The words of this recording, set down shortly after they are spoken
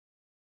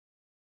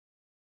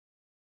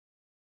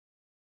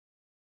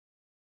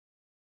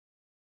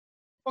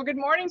Well, good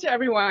morning to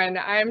everyone.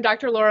 I'm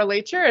Dr. Laura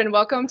Lacher, and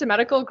welcome to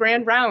Medical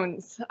Grand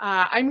Rounds.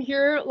 I'm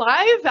here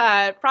live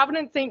at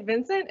Providence St.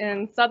 Vincent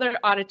in Southern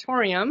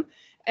Auditorium,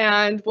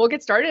 and we'll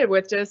get started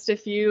with just a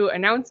few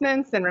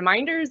announcements and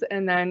reminders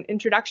and then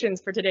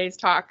introductions for today's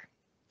talk.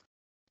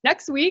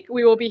 Next week,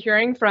 we will be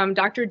hearing from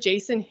Dr.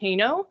 Jason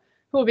Haino,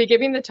 who will be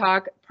giving the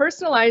talk,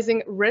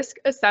 Personalizing Risk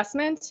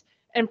Assessment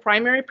and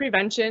Primary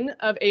Prevention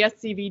of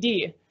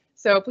ASCVD.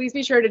 So please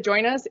be sure to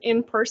join us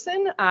in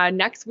person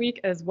next week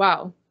as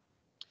well.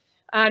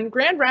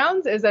 Grand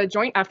Rounds is a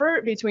joint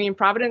effort between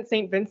Providence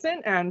St.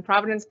 Vincent and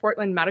Providence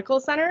Portland Medical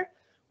Center.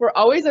 We're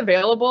always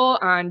available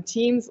on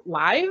Teams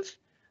Live,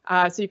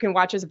 so you can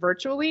watch us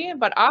virtually,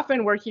 but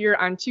often we're here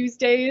on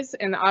Tuesdays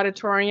in the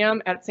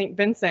auditorium at St.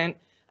 Vincent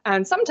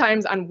and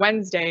sometimes on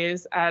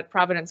Wednesdays at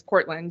Providence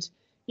Portland.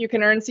 You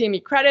can earn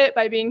CME credit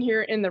by being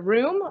here in the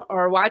room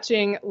or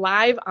watching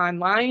live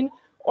online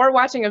or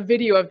watching a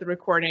video of the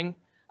recording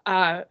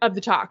of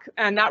the talk.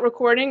 And that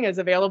recording is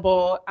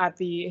available at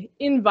the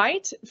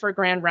invite for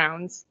Grand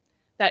Rounds.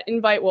 That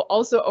invite will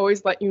also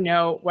always let you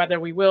know whether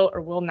we will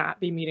or will not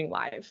be meeting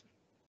live.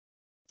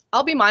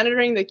 I'll be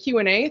monitoring the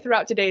Q&A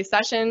throughout today's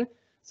session,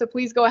 so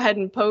please go ahead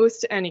and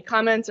post any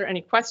comments or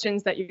any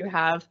questions that you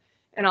have,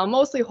 and I'll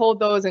mostly hold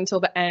those until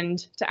the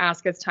end to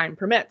ask as time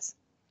permits.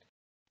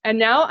 And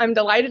now I'm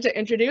delighted to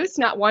introduce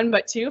not one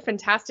but two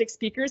fantastic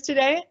speakers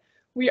today.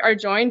 We are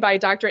joined by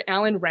Dr.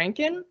 Alan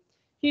Rankin.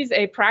 He's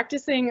a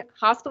practicing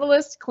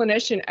hospitalist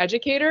clinician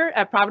educator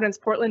at Providence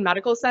Portland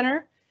Medical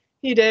Center.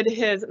 He did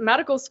his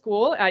medical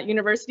school at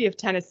University of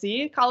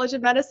Tennessee College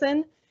of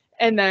Medicine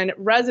and then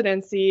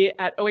residency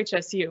at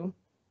OHSU.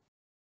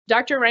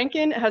 Dr.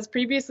 Rankin has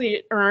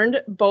previously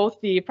earned both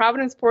the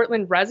Providence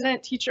Portland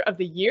Resident Teacher of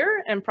the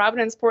Year and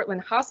Providence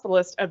Portland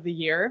Hospitalist of the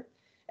Year.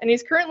 And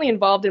he's currently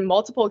involved in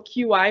multiple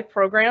QI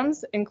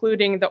programs,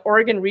 including the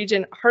Oregon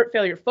Region Heart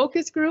Failure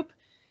Focus Group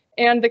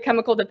and the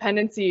Chemical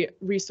Dependency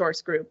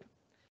Resource Group.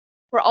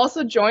 We're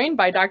also joined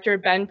by Dr.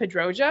 Ben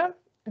Pedroja,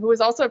 who is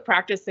also a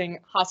practicing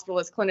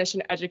hospitalist clinician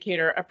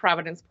educator at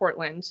Providence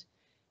Portland.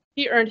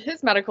 He earned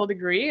his medical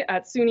degree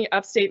at SUNY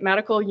Upstate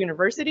Medical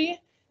University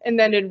and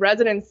then did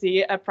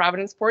residency at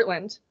Providence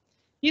Portland.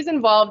 He's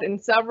involved in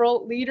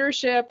several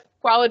leadership,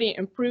 quality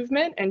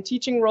improvement, and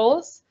teaching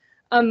roles,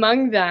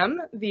 among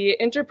them the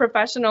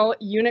Interprofessional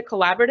Unit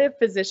Collaborative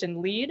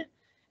Physician Lead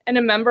and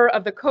a member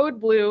of the Code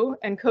Blue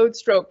and Code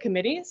Stroke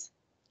committees.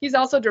 He's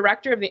also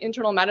director of the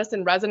Internal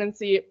Medicine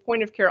Residency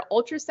Point of Care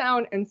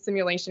Ultrasound and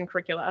Simulation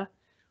curricula.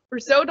 We're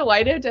so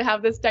delighted to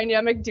have this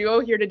dynamic duo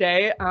here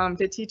today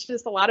to teach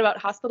us a lot about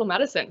hospital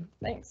medicine.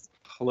 Thanks.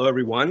 Hello,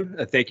 everyone.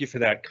 Thank you for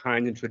that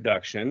kind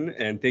introduction,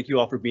 and thank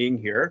you all for being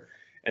here.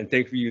 And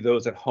thank you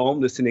those at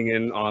home listening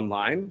in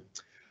online.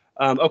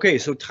 Okay,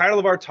 so title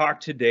of our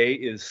talk today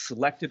is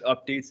Selected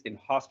Updates in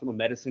Hospital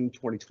Medicine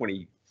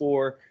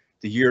 2024,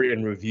 the Year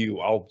in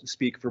Review. I'll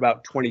speak for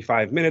about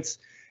 25 minutes,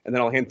 and then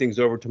I'll hand things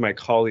over to my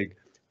colleague,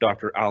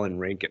 Dr. Alan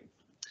Rankin.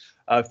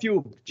 A few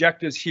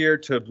objectives here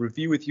to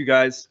review with you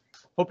guys.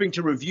 Hoping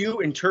to review,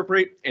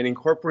 interpret, and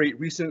incorporate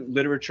recent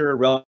literature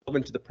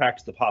relevant to the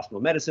practice of hospital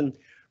medicine,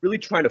 really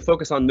trying to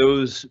focus on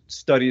those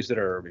studies that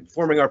are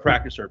informing our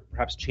practice or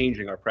perhaps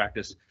changing our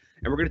practice.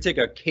 And we're going to take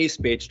a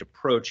case-based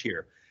approach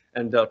here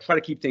and try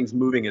to keep things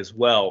moving as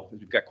well.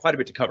 We've got quite a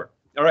bit to cover.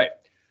 All right,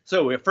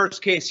 so our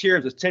first case here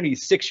is a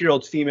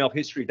 76-year-old female,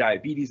 history of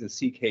diabetes and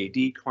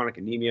CKD, chronic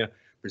anemia,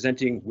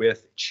 presenting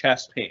with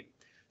chest pain.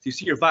 So you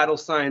see your vital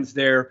signs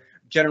there,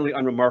 generally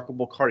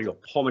unremarkable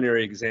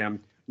cardiopulmonary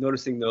exam.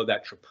 Noticing though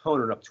that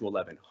troponin up to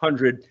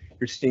 1100,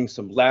 you're seeing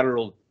some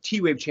lateral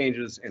T-wave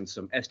changes and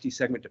some ST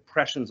segment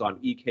depressions on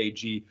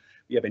EKG.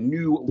 We have a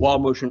new wall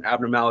motion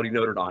abnormality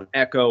noted on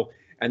echo,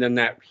 and then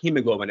that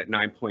hemoglobin at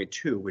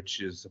 9.2,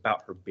 which is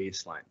about her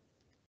baseline.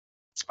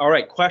 All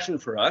right, question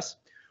for us.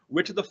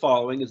 Which of the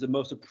following is the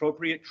most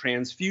appropriate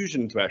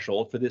transfusion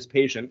threshold for this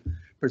patient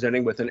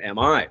presenting with an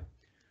MI?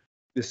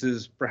 This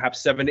is perhaps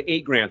 7 to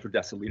 8 grams per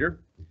deciliter.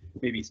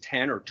 Maybe it's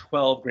 10 or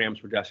 12 grams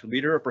per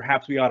deciliter, or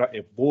perhaps we ought to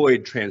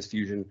avoid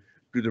transfusion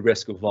due to the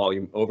risk of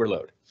volume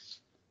overload. So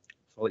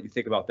I'll let you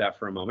think about that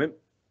for a moment.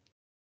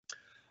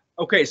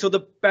 Okay, so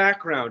the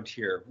background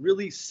here,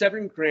 really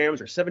 7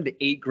 grams or 7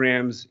 to 8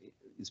 grams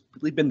has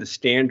really been the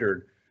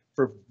standard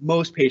for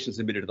most patients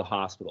admitted to the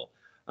hospital.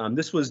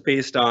 This was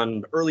based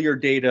on earlier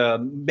data,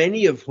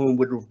 many of whom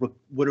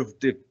would have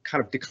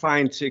kind of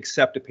declined to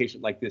accept a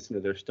patient like this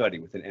into their study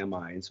with an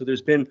MI. And so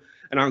there's been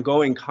an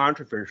ongoing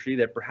controversy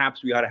that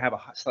perhaps we ought to have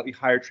a slightly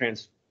higher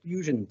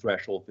transfusion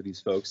threshold for these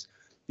folks.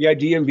 The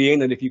idea being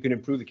that if you can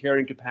improve the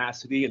carrying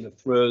capacity in the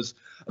throes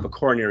of a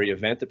coronary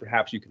event, that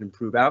perhaps you can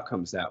improve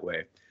outcomes that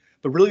way.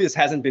 But really, this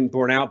hasn't been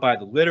borne out by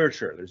the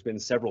literature. There's been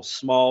several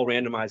small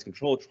randomized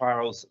controlled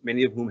trials,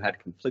 many of whom had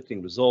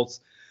conflicting results.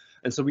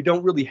 And so we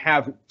don't really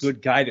have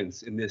good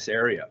guidance in this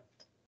area.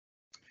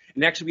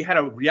 And actually, we had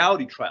a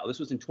reality trial. This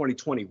was in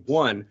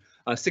 2021,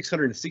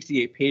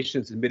 668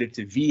 patients admitted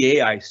to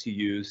VA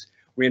ICUs,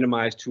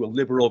 randomized to a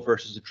liberal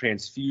versus a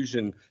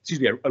transfusion,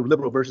 a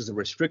liberal versus a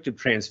restrictive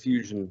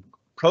transfusion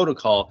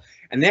protocol,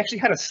 and they actually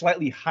had a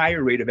slightly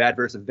higher rate of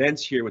adverse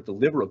events here with the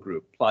liberal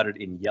group plotted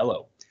in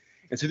yellow.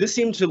 And so this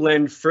seemed to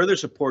lend further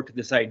support to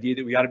this idea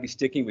that we ought to be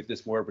sticking with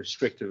this more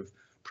restrictive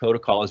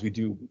protocol as we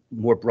do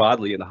more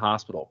broadly in the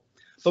hospital.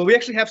 But we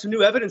actually have some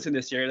new evidence in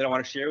this area that I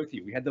want to share with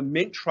you. We had the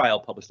MINT trial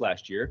published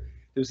last year.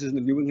 This is in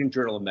the New England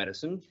Journal of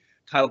Medicine,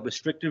 titled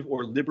Restrictive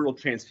or Liberal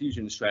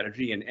Transfusion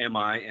Strategy in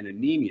MI and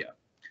Anemia.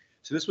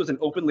 So this was an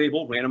open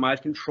label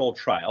randomized controlled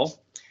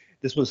trial.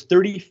 This was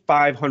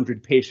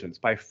 3,500 patients,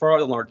 by far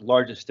the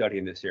largest study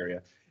in this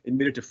area,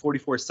 admitted to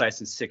 44 sites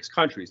in 6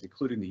 countries,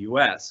 including the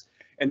US.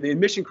 And the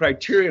admission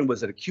criterion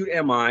was an acute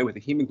MI with a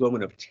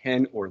hemoglobin of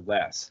 10 or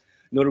less.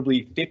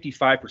 Notably,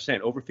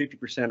 55%, over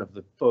 50% of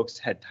the folks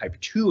had type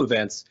 2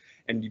 events,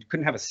 and you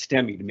couldn't have a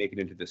STEMI to make it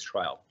into this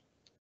trial.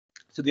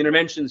 So the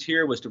interventions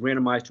here was to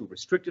randomize to a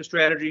restrictive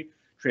strategy,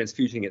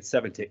 transfusing at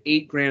 7 to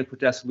 8 grams per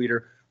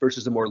deciliter,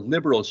 versus a more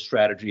liberal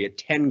strategy at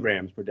 10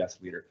 grams per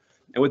deciliter.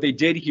 And what they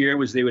did here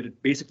was they would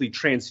basically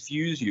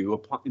transfuse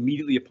you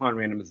immediately upon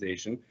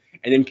randomization,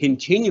 and then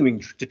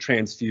continuing to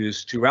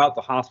transfuse throughout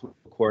the hospital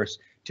course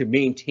to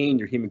maintain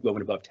your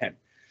hemoglobin above 10.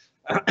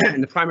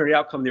 And the primary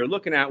outcome they were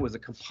looking at was a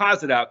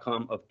composite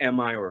outcome of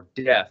MI or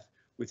death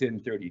within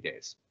 30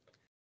 days.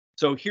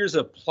 So here's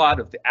a plot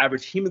of the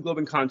average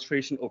hemoglobin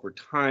concentration over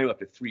time up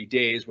to 3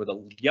 days, where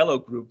the yellow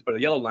group, or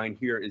the yellow line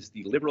here, is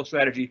the liberal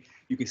strategy.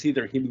 You can see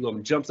their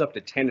hemoglobin jumps up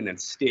to 10 and then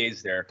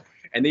stays there.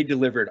 And they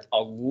delivered a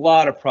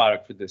lot of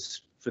product for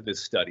this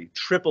study,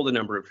 triple the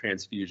number of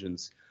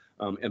transfusions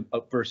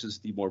versus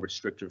the more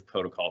restrictive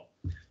protocol.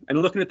 And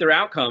looking at their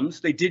outcomes,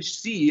 they did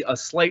see a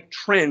slight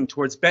trend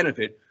towards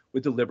benefit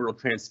with the liberal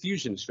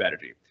transfusion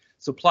strategy.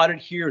 So plotted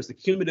here is the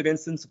cumulative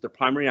incidence of the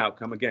primary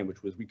outcome, again,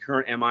 which was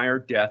recurrent MI or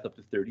death up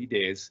to 30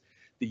 days.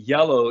 The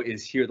yellow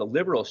is here the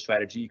liberal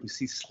strategy. You can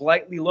see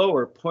slightly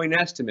lower point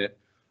estimate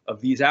of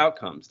these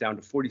outcomes, down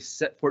to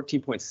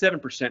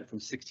 14.7% from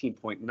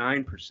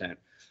 16.9%.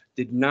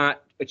 Did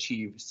not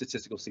achieve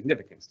statistical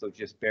significance, though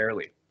just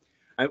barely.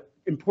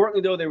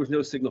 Importantly, though, there was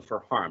no signal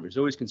for harm. There's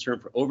always concern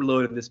for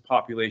overload in this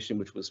population,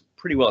 which was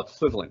pretty well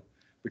equivalent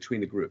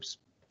between the groups.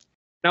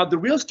 Now, the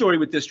real story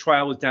with this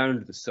trial was down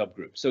into the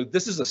subgroup. So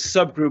this is a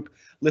subgroup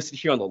listed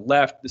here on the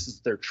left. This is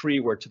their tree,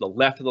 where to the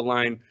left of the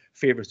line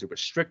favors the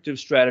restrictive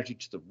strategy,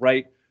 to the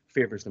right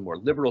favors the more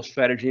liberal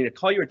strategy. And to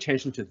call your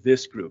attention to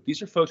this group,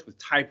 these are folks with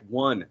type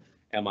 1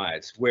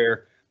 MIs,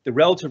 where the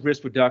relative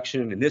risk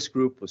reduction in this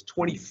group was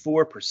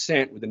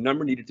 24%, with a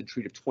number needed to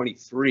treat of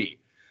 23.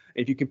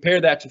 And if you compare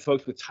that to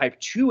folks with type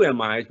 2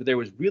 MIs, where there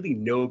was really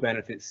no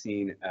benefit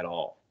seen at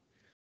all.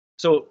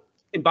 So,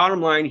 and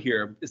bottom line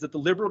here is that the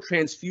liberal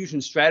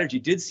transfusion strategy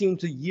did seem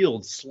to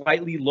yield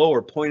slightly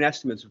lower point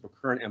estimates of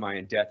recurrent MI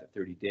and death at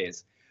 30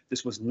 days.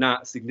 This was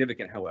not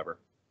significant, however.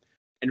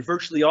 And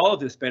virtually all of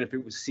this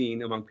benefit was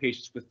seen among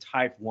patients with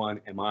type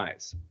 1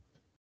 MIs.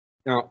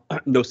 Now,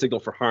 no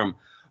signal for harm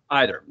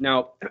either.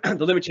 Now,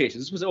 the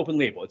limitations, this was open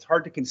label. It's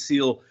hard to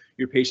conceal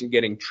your patient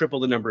getting triple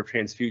the number of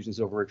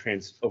transfusions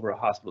over a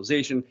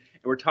hospitalization,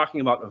 and we're talking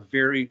about a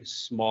very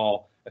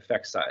small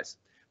effect size.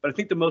 But I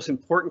think the most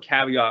important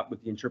caveat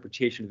with the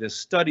interpretation of this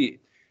study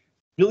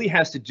really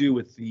has to do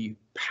with the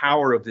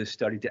power of this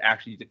study to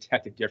actually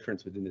detect a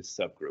difference within this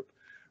subgroup,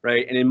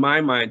 right? And in my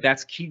mind,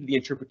 that's key to the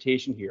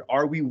interpretation here.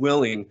 Are we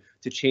willing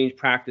to change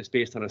practice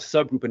based on a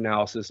subgroup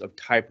analysis of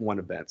type 1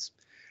 events?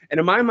 And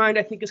in my mind,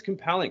 I think it's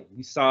compelling.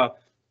 We saw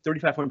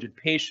 3,500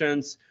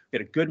 patients, we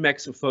had a good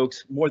mix of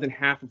folks, more than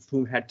half of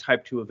whom had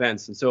type 2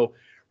 events. And so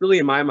really,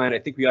 in my mind, I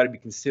think we ought to be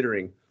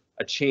considering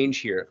a change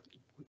here,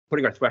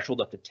 putting our threshold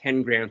up to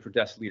 10 grams per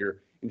deciliter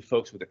in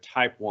folks with a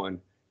type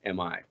 1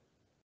 MI.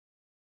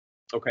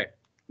 Okay,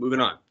 moving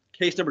on.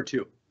 Case number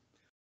 2.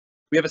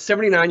 We have a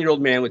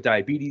 79-year-old man with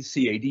diabetes,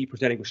 CAD,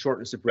 presenting with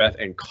shortness of breath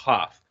and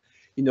cough.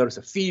 He noticed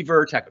a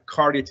fever,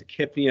 tachycardia,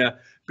 tachypnea,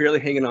 barely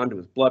hanging on to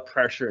his blood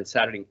pressure, and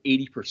saturating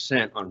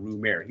 80% on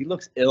room air. He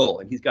looks ill,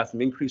 and he's got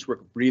some increased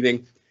work of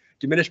breathing,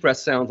 diminished breath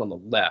sounds on the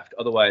left.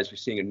 Otherwise, you're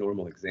seeing a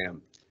normal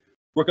exam.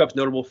 Workup's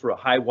notable for a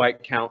high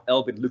white count,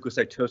 elevated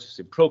leukocytosis,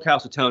 and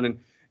procalcitonin.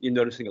 You're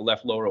noticing a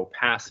left lower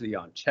opacity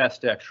on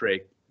chest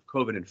x-ray.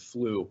 COVID and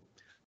flu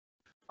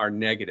are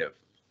negative.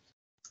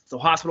 So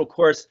hospital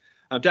course,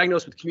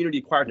 diagnosed with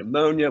community-acquired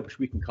pneumonia, which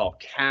we can call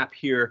CAP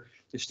here.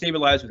 They're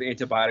stabilized with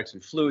antibiotics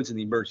and fluids in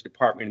the emergency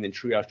department, and then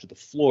triaged to the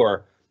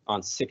floor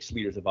on 6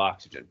 liters of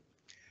oxygen.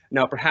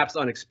 Now, perhaps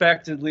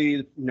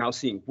unexpectedly, now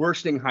seeing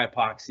worsening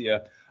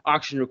hypoxia,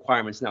 oxygen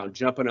requirements now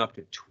jumping up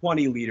to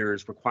 20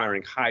 liters,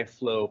 requiring high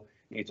flow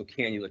nasal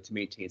cannula to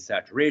maintain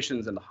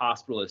saturations, and the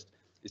hospitalist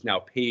is now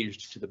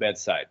paged to the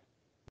bedside.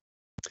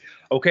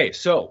 Okay,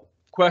 so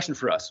question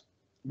for us: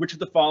 which of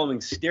the following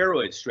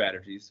steroid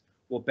strategies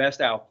will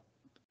best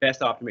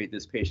optimate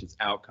this patient's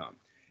outcome?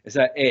 Is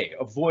that A,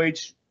 avoid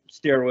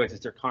steroids as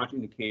they're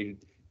contraindicated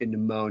in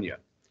pneumonia?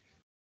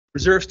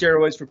 Reserve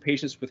steroids for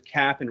patients with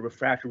CAP and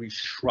refractory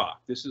Schrock.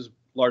 This is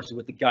largely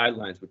what the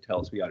guidelines would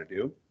tell us we ought to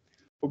do.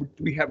 Or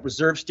do we have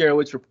reserved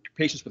steroids for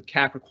patients with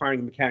CAP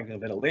requiring mechanical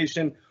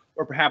ventilation?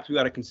 Or perhaps we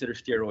ought to consider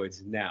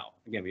steroids now.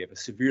 Again, we have a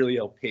severely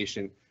ill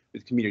patient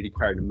with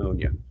community-acquired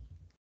pneumonia.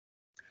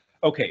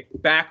 Okay,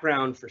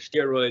 background for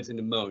steroids and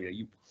pneumonia.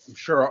 I'm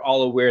sure are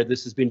all aware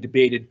this has been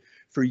debated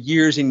for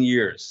years and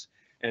years.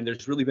 And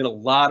there's really been a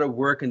lot of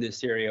work in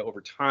this area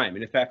over time.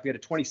 And in fact, we had a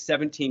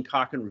 2017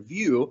 Cochrane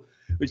review,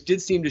 which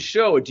did seem to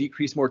show a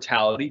decreased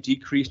mortality,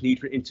 decreased need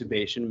for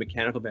intubation,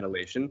 mechanical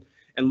ventilation,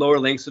 and lower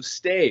lengths of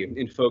stay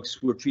in folks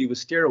who were treated with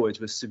steroids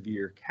with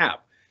severe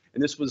CAP.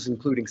 And this was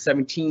including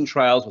 17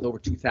 trials with over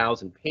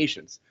 2,000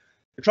 patients.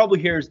 The trouble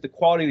here is the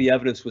quality of the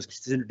evidence was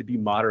considered to be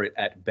moderate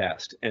at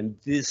best. And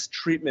this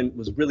treatment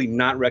was really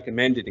not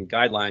recommended in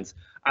guidelines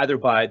either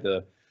by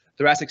the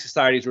Thoracic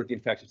Societies or the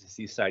Infectious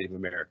Disease Society of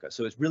America.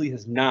 So it really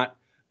has not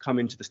come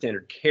into the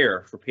standard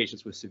care for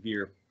patients with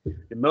severe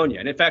pneumonia.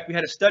 And in fact, we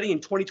had a study in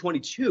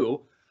 2022,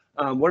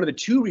 one of the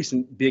two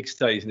recent big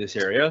studies in this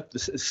area, the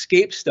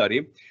ESCAPE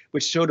study,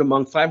 which showed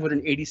among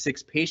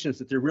 586 patients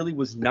that there really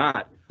was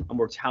not a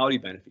mortality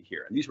benefit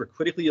here. And these were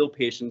critically ill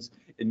patients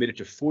admitted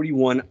to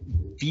 41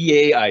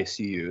 VA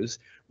ICUs,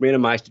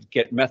 randomized to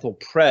get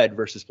methylpred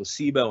versus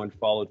placebo and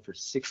followed for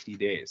 60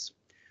 days.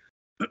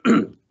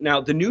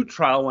 Now, the new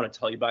trial I want to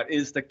tell you about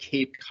is the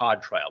Cape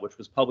Cod trial, which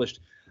was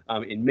published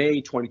in May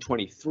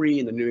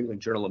 2023 in the New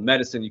England Journal of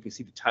Medicine. You can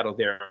see the title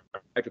there,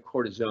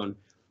 Hydrocortisone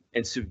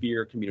and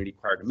Severe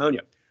Community-Acquired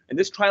Pneumonia. And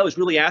this trial is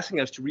really asking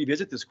us to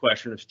revisit this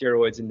question of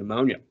steroids and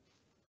pneumonia.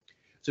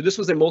 So this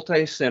was a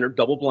multi-center,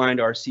 double-blind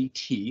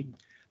RCT.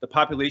 The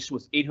population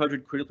was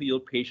 800 critically ill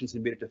patients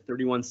admitted to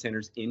 31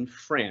 centers in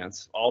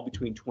France, all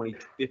between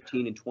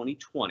 2015 and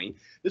 2020.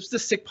 This was a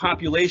sick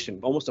population.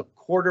 Almost a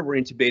quarter were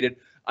intubated.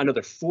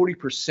 Another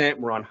 40%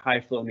 were on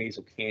high-flow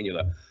nasal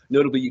cannula.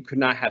 Notably, you could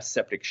not have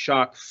septic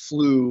shock,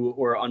 flu,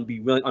 or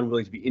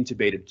unwilling to be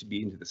intubated to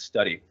be into the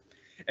study.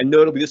 And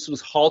notably, this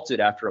was halted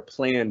after a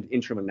planned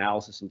interim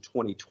analysis in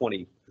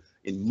 2020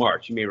 in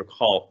March. You may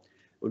recall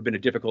it would have been a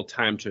difficult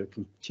time to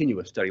continue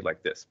a study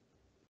like this.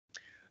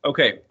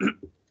 Okay,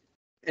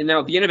 and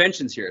now the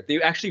interventions here.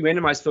 They actually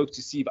randomized folks to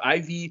receive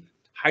IV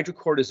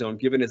hydrocortisone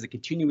given as a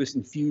continuous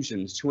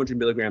infusions, 200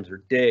 milligrams per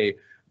day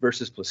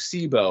versus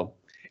placebo.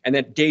 And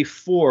at day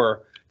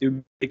 4, they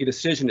would make a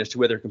decision as to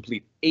whether to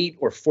complete 8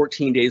 or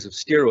 14 days of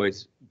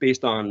steroids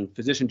based on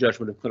physician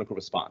judgment of clinical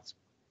response.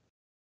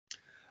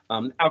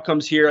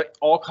 Outcomes here,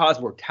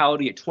 all-cause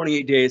mortality at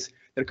 28 days,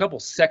 then a couple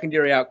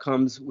secondary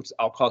outcomes, which is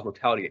all-cause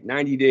mortality at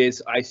 90 days,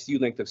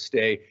 ICU length of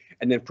stay,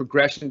 and then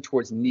progression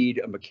towards need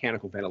of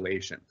mechanical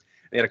ventilation.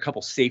 They had a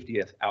couple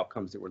safety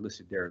outcomes that were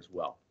listed there as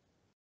well.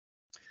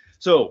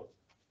 So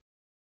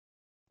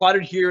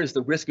plotted here is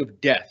the risk of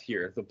death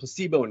here, the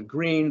placebo in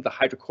green, the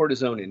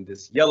hydrocortisone in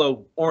this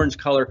yellow-orange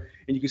color,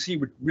 and you can see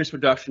risk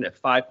reduction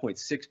at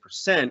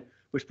 5.6%,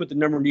 which put the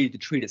number needed to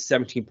treat at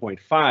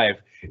 17.5,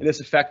 and this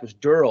effect was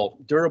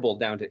durable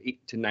down to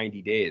 8 to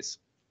 90 days.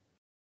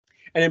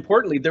 And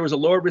importantly, there was a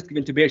lower risk of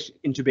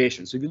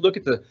intubation. So if you look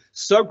at the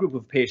subgroup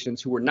of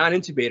patients who were not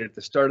intubated at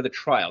the start of the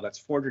trial, that's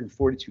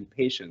 442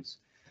 patients,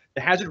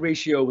 the hazard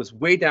ratio was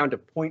way down to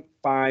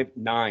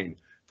 0.59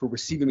 for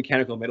receiving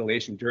mechanical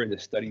ventilation during the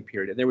study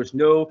period. And there was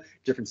no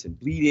difference in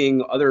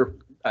bleeding, other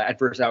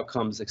adverse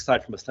outcomes,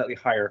 aside from a slightly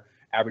higher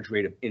average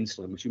rate of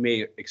insulin, which you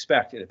may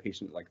expect in a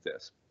patient like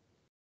this.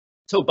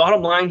 So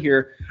bottom line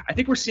here, I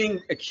think we're seeing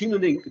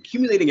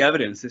accumulating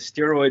evidence that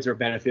steroids are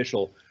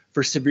beneficial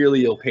for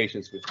severely ill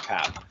patients with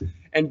CAP.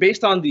 And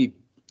based on the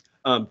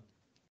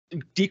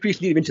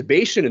decreased need of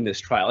intubation in this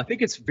trial, I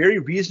think it's very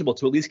reasonable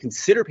to at least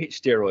consider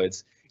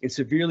steroids in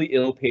severely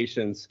ill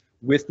patients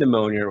with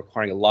pneumonia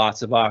requiring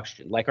lots of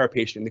oxygen, like our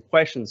patient in the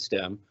question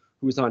stem,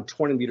 who was on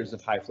 20 liters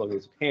of high-flow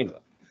nasal cannula.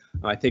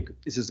 I think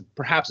this is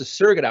perhaps a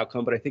surrogate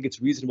outcome, but I think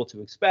it's reasonable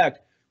to expect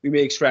we may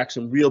extract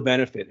some real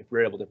benefit if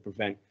we're able to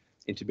prevent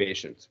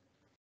intubations.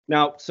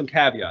 Now, some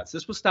caveats.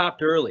 This was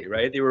stopped early,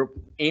 right? They were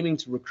aiming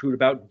to recruit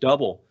about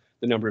double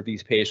the number of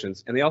these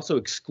patients, and they also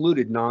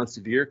excluded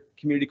non-severe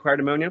community-acquired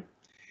pneumonia.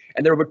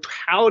 And their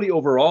mortality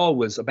overall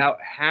was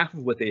about half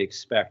of what they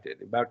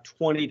expected. About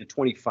 20 to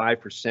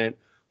 25%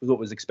 was what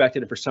was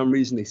expected, and for some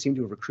reason they seem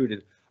to have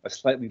recruited a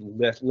slightly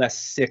less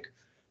sick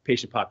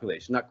patient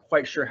population. Not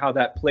quite sure how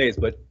that plays,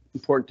 but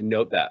important to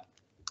note that.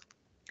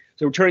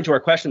 So returning to our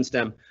question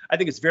stem, I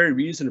think it's very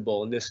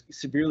reasonable in this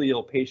severely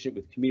ill patient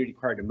with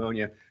community-acquired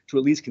pneumonia to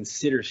at least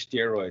consider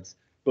steroids,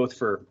 both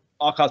for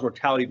all-cause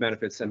mortality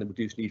benefits and the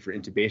reduced need for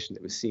intubation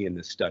that we see in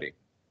this study.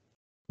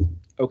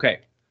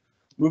 Okay,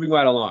 moving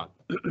right along.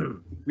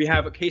 We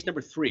have a case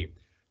number 3.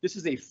 This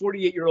is a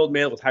 48-year-old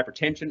male with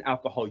hypertension,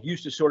 alcohol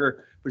use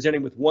disorder,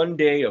 presenting with 1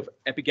 day of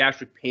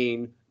epigastric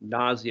pain,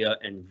 nausea,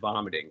 and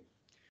vomiting.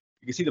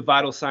 You can see the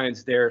vital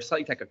signs there,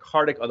 slightly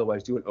tachycardic,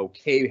 otherwise doing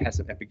okay. He has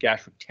some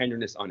epigastric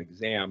tenderness on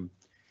exam.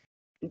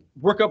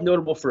 Workup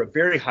notable for a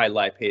very high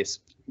lipase.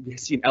 We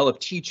see an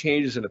LFT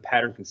changes in the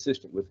pattern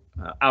consistent with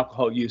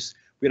alcohol use.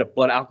 We had a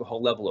blood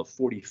alcohol level of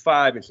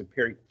 45 and some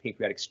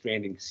peripancreatic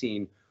stranding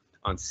seen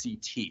on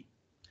CT.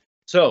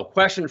 So,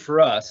 question for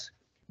us,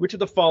 which of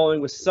the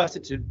following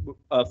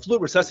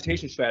fluid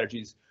resuscitation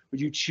strategies would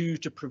you choose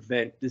to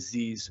prevent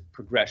disease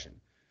progression?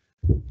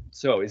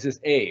 So, is this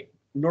A,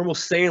 normal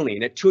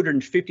saline at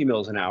 250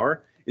 mils an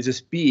hour? Is this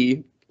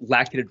B,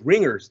 lactated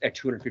ringers at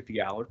 250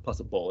 hours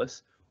plus a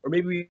bolus? or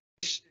maybe we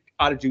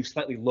ought to do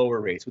slightly lower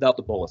rates without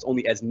the bolus,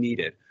 only as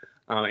needed.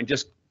 And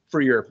just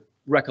for your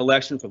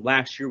recollection from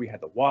last year, we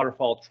had the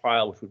waterfall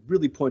trial, which would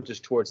really point us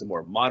towards a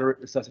more moderate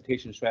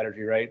resuscitation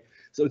strategy, right?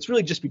 So it's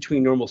really just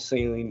between normal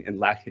saline and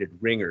lactated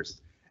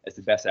ringers as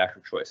the best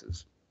active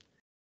choices.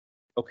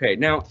 Okay,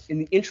 now in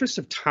the interest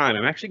of time,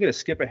 I'm actually going to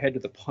skip ahead to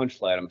the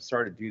punchline. I'm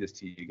sorry to do this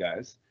to you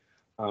guys.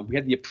 We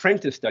had the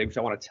Apprentice study, which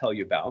I want to tell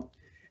you about.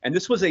 And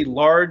this was a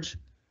large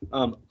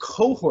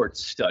cohort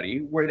study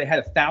where they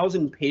had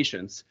 1,000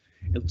 patients.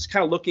 It was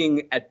kind of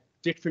looking at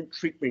different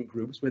treatment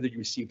groups, whether you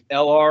received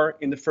LR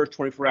in the first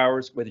 24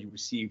 hours, whether you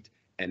received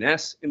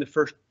NS in the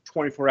first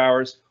 24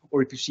 hours,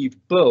 or if you received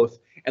both,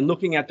 and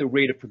looking at the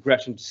rate of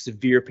progression to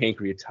severe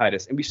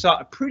pancreatitis. And we saw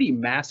a pretty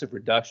massive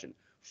reduction,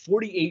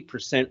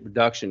 48%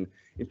 reduction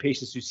in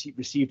patients who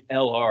received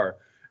LR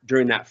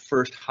during that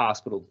first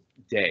hospital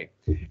day.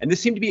 And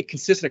this seemed to be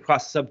consistent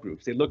across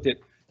subgroups. They looked at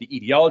the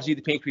etiology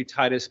of the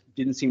pancreatitis,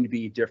 didn't seem to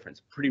be a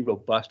difference, pretty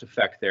robust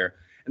effect there.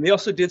 And they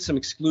also did some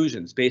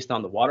exclusions based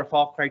on the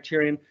waterfall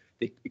criterion.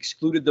 They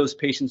excluded those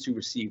patients who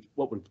received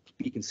what would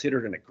be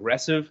considered an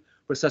aggressive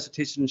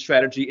resuscitation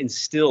strategy, and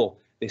still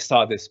they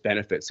saw this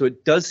benefit. So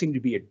it does seem to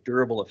be a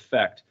durable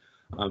effect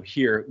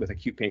here with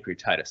acute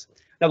pancreatitis.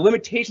 Now,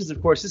 limitations,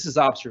 of course, this is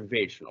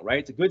observational, right?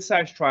 It's a good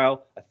sized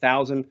trial,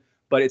 1,000,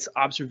 but it's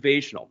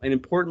observational. And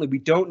importantly, we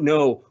don't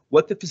know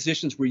what the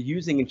physicians were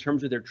using in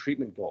terms of their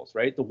treatment goals,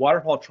 right? The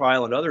waterfall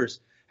trial and others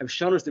have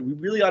shown us that we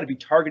really ought to be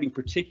targeting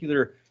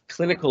particular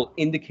clinical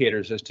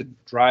indicators as to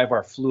drive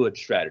our fluid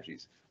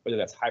strategies, whether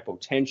that's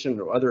hypotension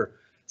or other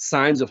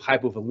signs of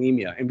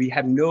hypovolemia. And we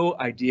have no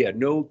idea,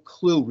 no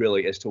clue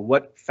really as to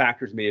what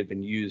factors may have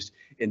been used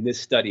in this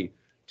study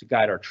to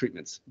guide our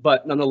treatments.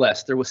 But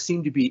nonetheless, there will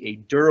seem to be a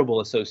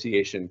durable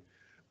association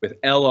with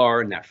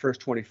LR in that first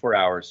 24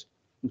 hours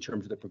in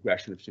terms of the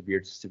progression of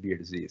severe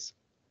disease.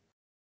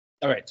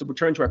 All right, so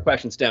returning to our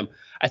question stem,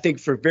 I think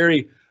for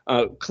very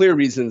clear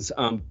reasons,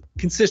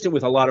 consistent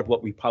with a lot of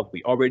what we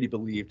probably already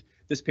believed,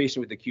 this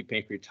patient with acute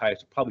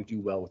pancreatitis will probably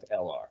do well with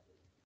LR.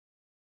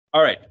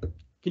 All right,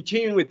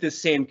 continuing with this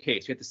same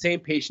case, we have the same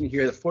patient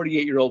here, the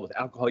 48-year-old with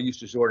alcohol use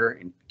disorder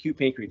and acute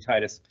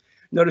pancreatitis.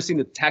 Noticing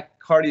the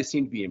tachycardia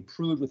seemed to be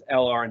improved with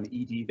LR and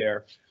the ED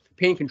there,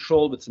 pain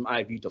controlled with some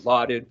IV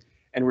Dilaudid,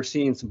 and we're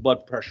seeing some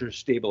blood pressure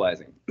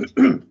stabilizing.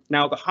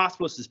 Now, the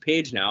hospitalist is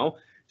paged now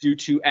due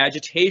to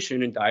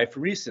agitation and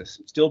diaphoresis,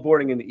 still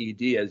boarding in the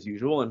ED as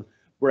usual, and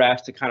we're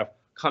asked to kind of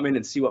come in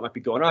and see what might be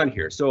going on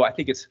here. So I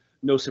think it's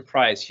no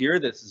surprise here.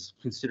 This is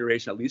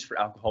consideration at least for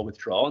alcohol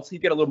withdrawal, and so you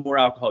get a little more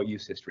alcohol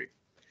use history.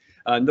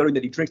 Noting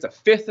that he drinks a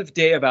fifth of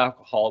day of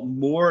alcohol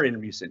more in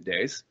recent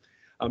days.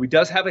 He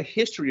does have a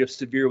history of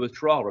severe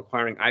withdrawal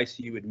requiring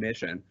ICU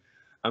admission.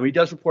 He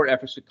does report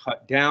efforts to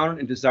cut down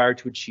and desire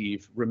to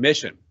achieve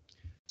remission.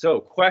 So,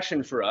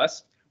 question for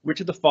us, which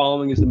of the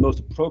following is the most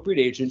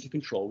appropriate agent to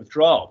control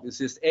withdrawal? Is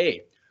this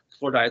A,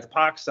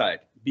 chlordiazepoxide,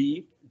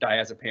 B,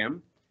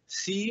 diazepam,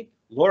 C,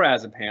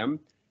 lorazepam,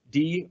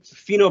 D,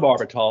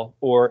 phenobarbital,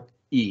 or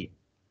E?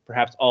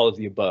 Perhaps all of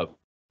the above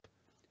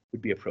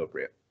would be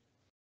appropriate.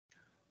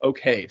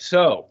 Okay,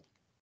 so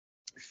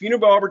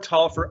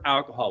phenobarbital for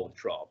alcohol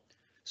withdrawal.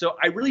 So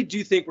I really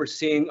do think we're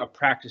seeing a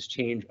practice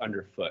change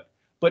underfoot,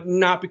 but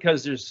not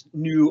because there's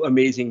new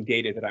amazing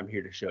data that I'm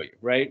here to show you,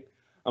 right?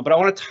 But I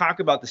want to talk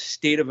about the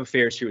state of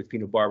affairs here with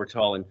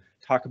phenobarbital and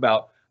talk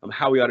about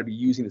how we ought to be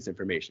using this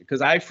information. Because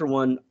I, for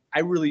one, I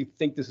really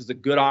think this is a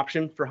good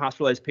option for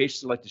hospitalized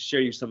patients. I'd like to share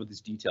you some of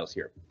these details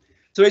here.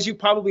 So as you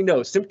probably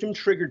know,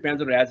 symptom-triggered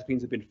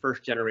benzodiazepines have been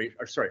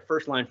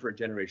first line for a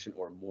generation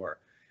or more.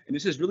 And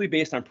this is really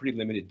based on pretty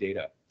limited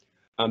data.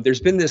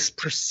 There's been this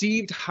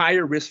perceived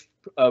higher risk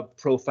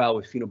profile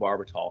with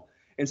phenobarbital.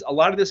 And a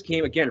lot of this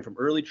came, again, from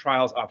early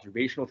trials,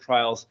 observational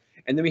trials.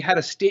 And then we had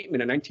a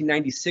statement, a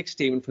 1996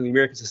 statement from the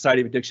American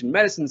Society of Addiction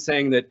Medicine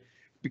saying that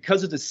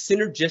because of the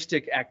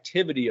synergistic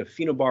activity of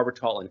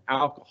phenobarbital and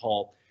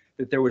alcohol,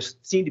 that there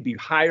seemed to be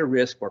higher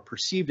risk, or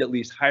perceived at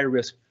least higher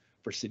risk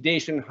for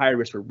sedation, higher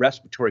risk for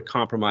respiratory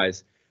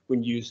compromise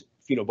when used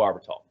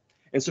phenobarbital.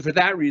 And so for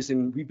that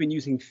reason, we've been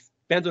using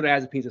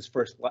benzodiazepines as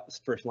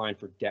first line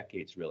for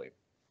decades, really.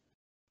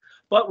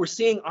 But we're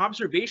seeing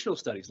observational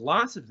studies,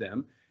 lots of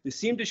them, that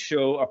seem to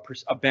show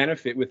a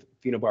benefit with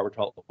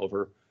phenobarbital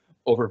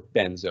over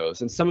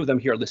benzos. And some of them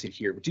here are listed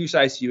here: reduced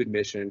ICU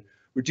admission,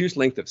 reduced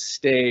length of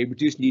stay,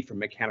 reduced need for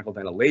mechanical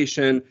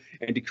ventilation,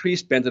 and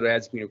decreased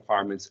benzodiazepine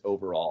requirements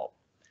overall.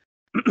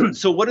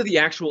 So what are the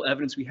actual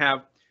evidence we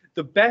have?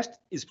 The best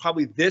is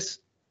probably this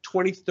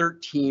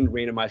 2013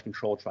 randomized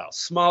control trial,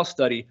 small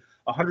study,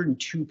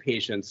 102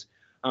 patients.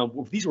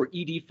 These were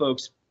ED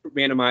folks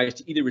randomized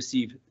to either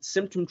receive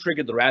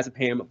symptom-triggered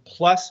lorazepam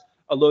plus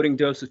a loading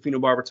dose of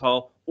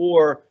phenobarbital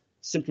or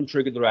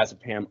symptom-triggered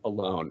lorazepam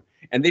alone.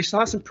 And they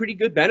saw some pretty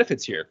good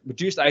benefits here.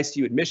 Reduced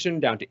ICU admission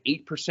down to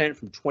 8%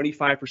 from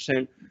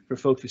 25% for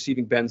folks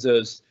receiving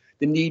benzos.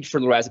 The need for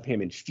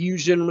lorazepam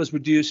infusion was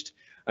reduced,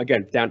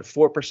 again, down to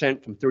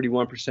 4% from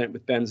 31%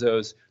 with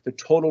benzos. The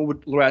total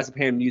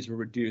lorazepam needs were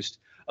reduced,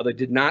 although they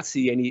did not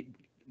see any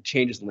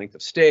changes in length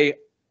of stay,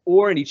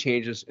 or any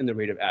changes in the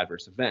rate of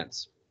adverse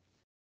events.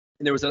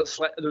 And there was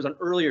an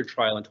earlier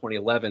trial in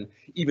 2011,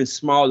 even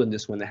smaller than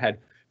this one, that had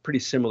pretty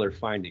similar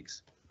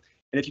findings.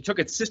 And if you took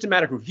a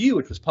systematic review,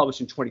 which was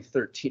published in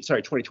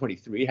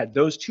 2023, had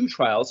those 2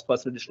 trials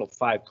plus an additional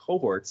 5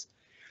 cohorts,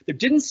 there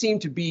didn't seem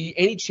to be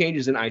any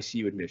changes in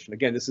ICU admission.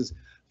 Again, this is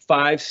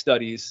 5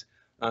 studies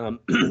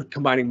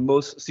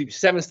combining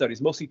 7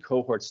 studies, mostly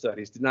cohort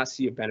studies, did not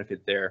see a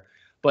benefit there.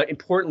 But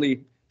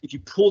importantly, if you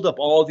pulled up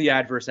all the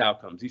adverse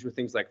outcomes, these were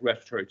things like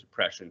respiratory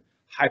depression,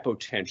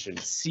 hypotension,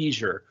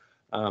 seizure,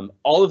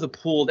 all of the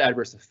pooled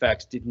adverse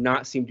effects did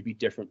not seem to be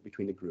different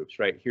between the groups,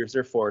 right? Here's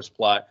their forest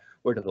plot,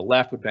 where to the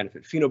left would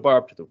benefit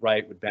phenobarb, to the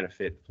right would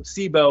benefit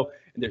placebo,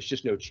 and there's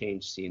just no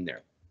change seen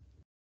there.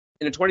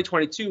 And in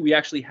 2022, we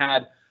actually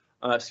had,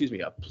 a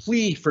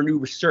plea for new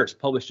research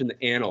published in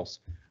the Annals,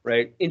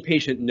 right?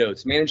 Inpatient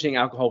notes, managing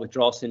alcohol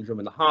withdrawal syndrome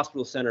in the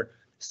hospital center,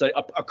 study,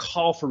 a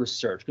call for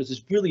research, because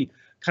it's really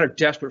kind of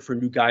desperate for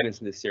new guidance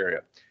in this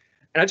area.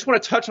 And I just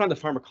want to touch on the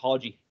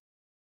pharmacology.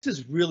 This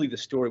is really the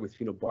story with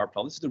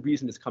phenobarbital. This is the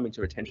reason it's coming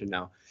to our attention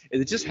now.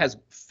 Is it just has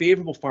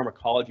favorable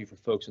pharmacology for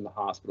folks in the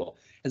hospital.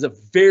 It has a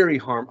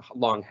very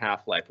long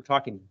half-life. We're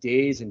talking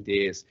days and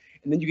days.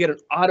 And then you get an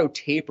auto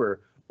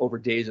taper over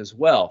days as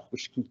well,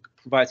 which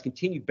provides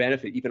continued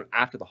benefit even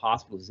after the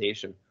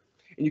hospitalization.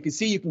 And you can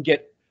see you can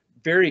get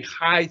very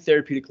high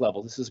therapeutic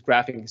levels. This is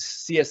graphing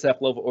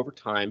CSF level over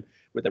time,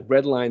 with the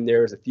red line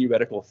there is a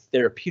theoretical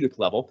therapeutic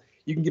level.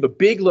 You can give a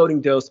big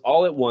loading dose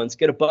all at once,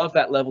 get above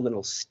that level, and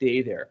it'll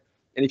stay there.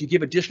 And if you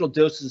give additional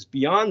doses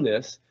beyond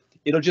this,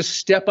 it'll just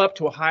step up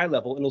to a high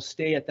level and it'll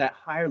stay at that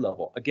higher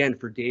level, again,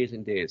 for days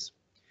and days.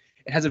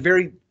 It has a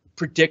very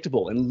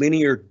predictable and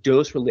linear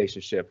dose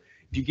relationship.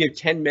 If you give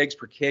 10 megs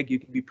per kg, you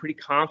can be pretty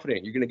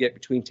confident you're going to get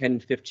between 10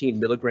 and 15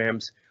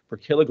 milligrams per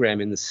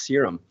kilogram in the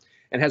serum,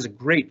 and has a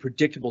great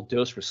predictable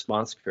dose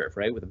response curve,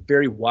 right, with a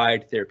very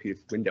wide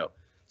therapeutic window.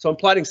 So I'm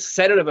plotting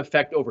sedative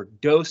effect over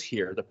dose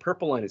here. The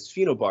purple line is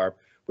phenobarb,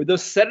 where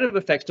those sedative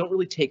effects don't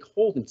really take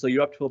hold until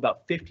you're up to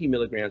about 50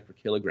 milligrams per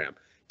kilogram.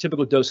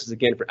 Typical doses,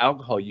 again, for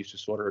alcohol use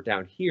disorder are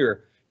down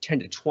here, 10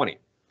 to 20.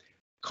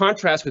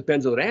 Contrast with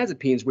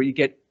benzodiazepines, where you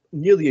get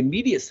nearly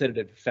immediate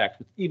sedative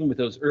effect, even with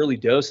those early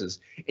doses,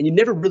 and you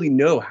never really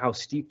know how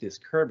steep this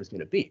curve is going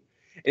to be.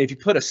 And if you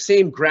put a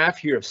same graph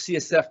here of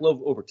CSF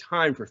level over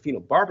time for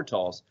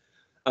phenobarbitals,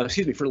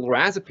 for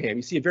lorazepam,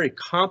 you see a very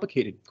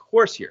complicated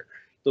course here.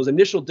 Those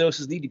initial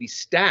doses need to be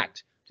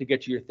stacked to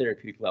get to your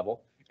therapeutic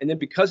level. And then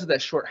because of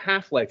that short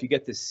half-life, you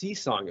get this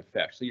seesawing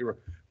effect. So you're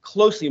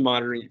closely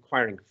monitoring,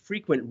 requiring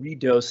frequent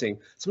redosing,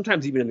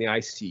 sometimes even in the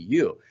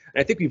ICU.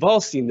 And I think we've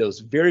all seen those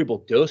variable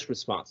dose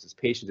responses,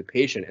 patient to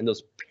patient, and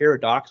those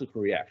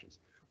paradoxical reactions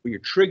where you're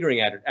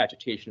triggering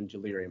agitation and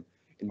delirium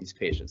in these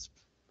patients.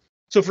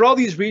 So for all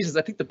these reasons,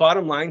 I think the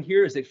bottom line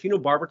here is that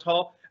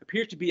phenobarbital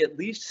appears to be at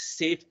least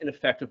safe and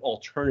effective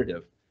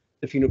alternative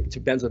to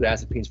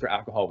benzodiazepines for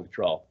alcohol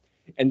withdrawal.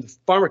 And the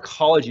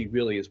pharmacology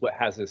really is what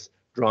has us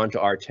drawn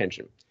to our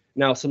attention.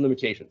 Now, some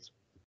limitations.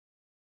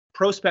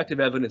 Prospective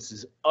evidence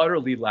is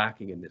utterly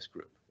lacking in this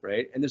group,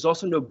 right? And there's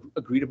also no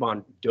agreed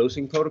upon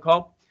dosing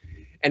protocol.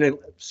 And it's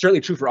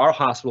certainly true for our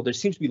hospital. There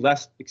seems to be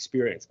less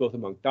experience, both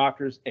among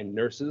doctors and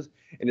nurses,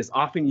 and is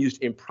often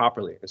used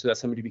improperly. And so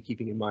that's something to be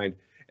keeping in mind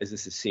as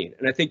this is seen.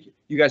 And I think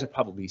you guys have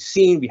probably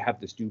seen, we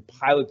have this new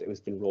pilot that has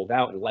been rolled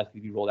out and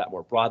likely to be rolled out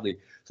more broadly.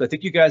 So I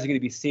think you guys are going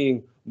to be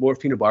seeing more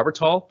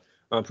phenobarbital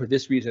for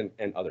this reason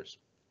and others.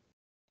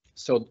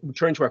 So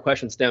returning to our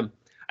question stem,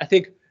 I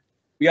think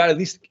we ought at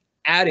least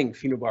adding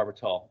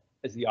phenobarbital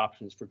as the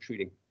options for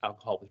treating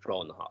alcohol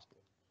withdrawal in the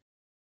hospital.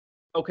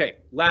 Okay,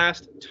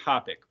 last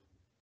topic.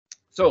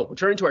 So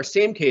returning to our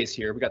same case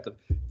here, we got the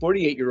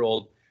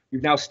 48-year-old.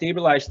 We've now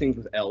stabilized things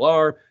with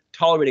LR,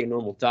 tolerating a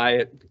normal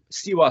diet.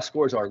 CWAS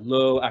scores are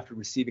low after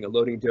receiving a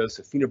loading dose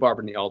of phenobarb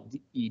in the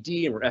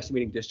ED, and we're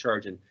estimating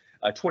discharge in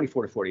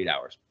 24 to 48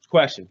 hours.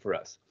 Question for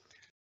us.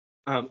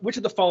 Which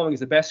of the following is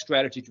the best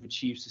strategy to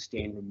achieve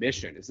sustained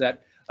remission? Is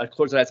that a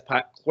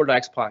chlordiazepine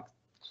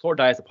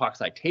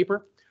epoxide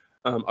taper?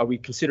 Are we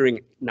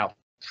considering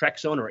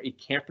naltrexone or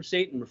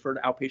acamprosate and refer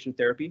to outpatient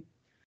therapy?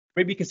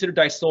 Maybe consider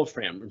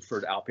disulfiram and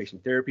refer to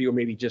outpatient therapy, or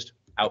maybe just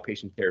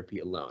outpatient therapy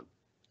alone.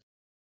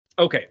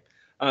 Okay,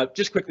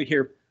 just quickly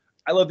here.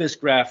 I love this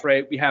graph,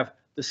 right? We have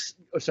this,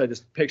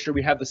 this picture.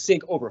 We have the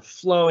sink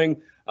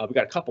overflowing. We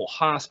got a couple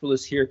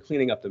hospitalists here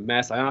cleaning up the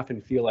mess. I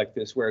often feel like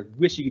this, where I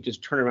wish you could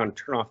just turn around and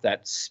turn off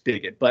that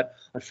spigot. But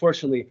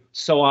unfortunately,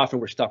 so often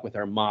we're stuck with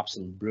our mops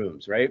and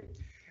brooms, right?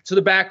 So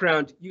the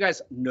background, you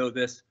guys know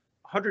this,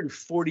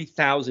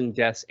 140,000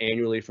 deaths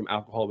annually from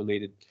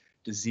alcohol-related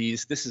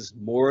disease. This is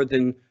more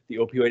than the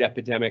opioid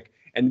epidemic.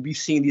 And we've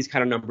seen these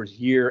kind of numbers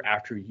year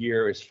after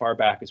year, as far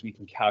back as we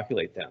can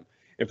calculate them.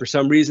 And for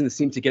some reason, it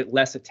seems to get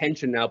less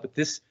attention now, but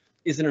this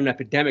isn't an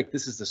epidemic.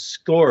 This is a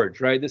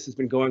scourge, right? This has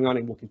been going on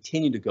and will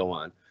continue to go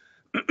on.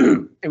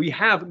 And we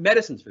have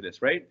medicines for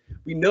this, right?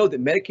 We know that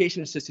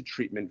medication-assisted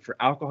treatment for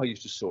alcohol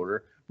use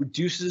disorder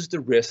reduces the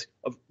risk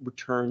of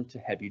return to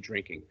heavy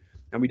drinking.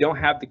 And we don't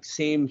have the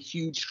same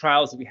huge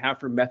trials that we have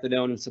for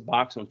methadone and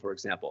Suboxone, for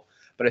example.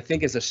 but I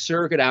think as a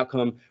surrogate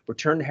outcome,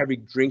 return to heavy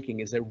drinking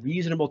is a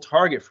reasonable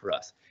target for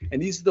us.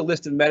 And these are the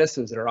list of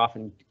medicines that are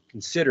often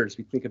considered as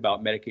we think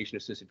about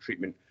medication-assisted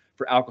treatment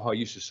for alcohol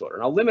use disorder.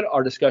 And I'll limit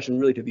our discussion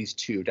really to these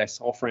two.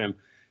 Disulfiram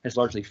has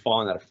largely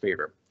fallen out of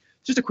favor.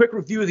 Just a quick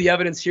review of the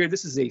evidence here.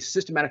 This is a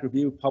systematic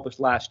review published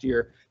last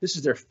year. This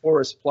is their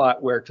forest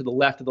plot where to the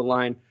left of the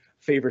line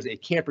favors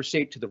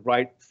acamprosate, to the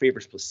right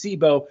favors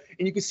placebo.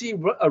 And you can see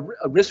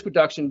a risk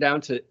reduction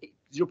down to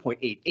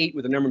 0.88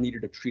 with a number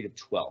needed to treat of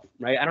 12,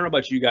 right? I don't know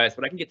about you guys,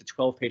 but I can get to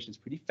 12 patients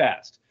pretty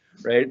fast,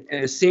 right?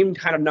 And the same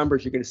kind of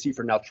numbers you're going to see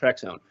for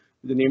naltrexone,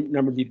 with the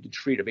number needed to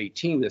treat of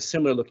 18 with a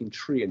similar looking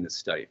tree in this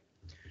study.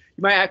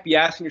 You might be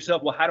asking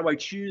yourself, well, how do I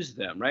choose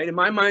them, right? In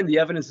my mind, the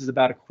evidence is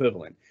about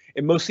equivalent.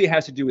 It mostly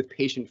has to do with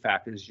patient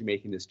factors as you're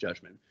making this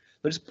judgment.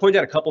 Let's just point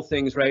out a couple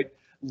things, right?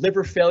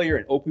 Liver failure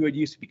and opioid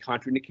use would be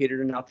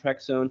contraindicated in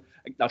naltrexone.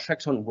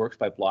 Naltrexone works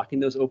by blocking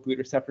those opioid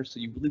receptors, so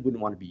you really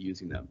wouldn't want to be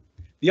using them.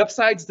 The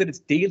upside is that it's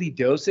daily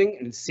dosing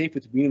and it's safe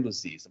with renal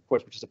disease, of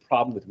course, which is a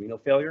problem with renal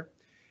failure.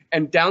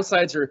 And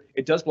downsides are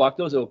it does block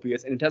those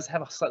opiates and it does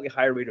have a slightly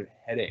higher rate of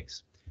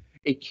headaches.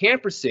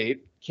 Acamprosate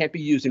can't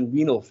be used in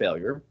renal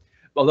failure,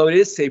 although it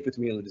is safe with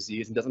renal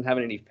disease and doesn't have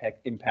any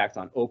impact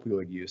on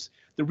opioid use.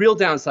 The real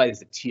downside is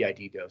the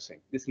TID dosing.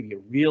 This can be a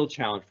real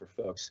challenge for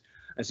folks.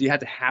 And so you have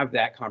to have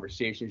that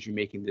conversation as you're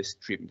making this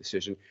treatment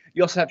decision.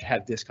 You also have to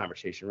have this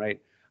conversation, right?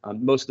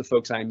 Most of the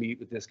folks I meet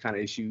with this kind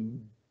of issue,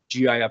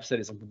 GI upset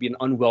is going to be an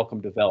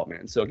unwelcome development.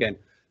 And so again,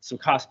 some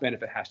cost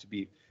benefit has to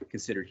be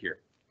considered here.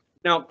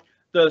 Now,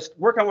 the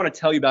work I want to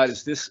tell you about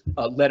is this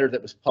letter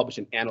that was published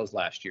in Annals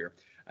last year.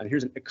 And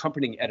here's an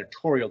accompanying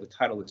editorial. The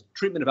title is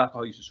Treatment of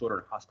Alcohol Use Disorder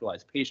in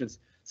Hospitalized Patients,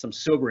 Some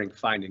Sobering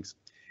Findings.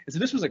 And so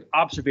this was an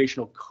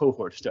observational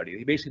cohort study.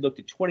 They basically looked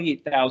at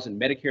 28,000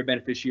 Medicare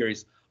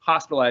beneficiaries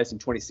hospitalized in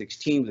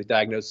 2016 with a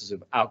diagnosis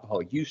of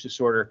alcohol use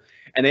disorder.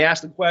 And they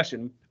asked the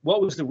question,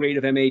 what was the rate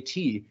of MAT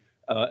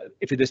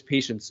if this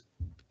patient's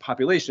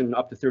population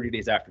up to 30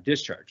 days after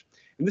discharge?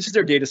 And this is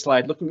their data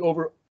slide. Looking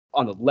over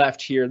on the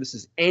left here, this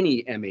is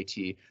any MAT.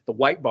 The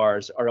white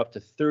bars are up to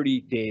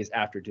 30 days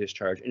after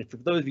discharge. And for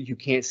those of you who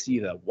can't see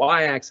the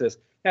y-axis,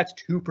 that's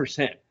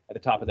 2% at the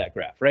top of that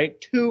graph, right?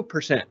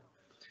 2%.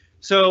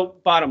 So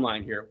bottom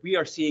line here, we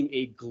are seeing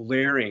a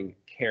glaring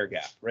care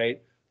gap,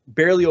 right?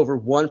 Barely over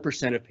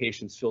 1% of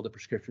patients filled a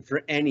prescription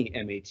for any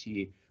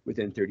MAT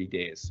within 30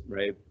 days,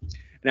 right?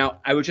 Now,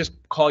 I would just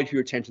call to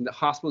your attention that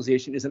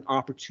hospitalization is an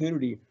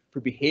opportunity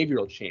for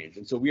behavioral change.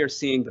 And so we are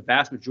seeing the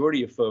vast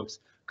majority of folks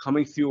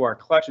coming through our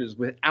clutches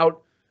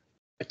without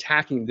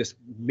attacking this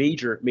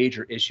major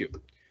issue.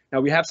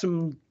 Now, we have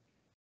some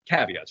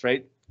caveats,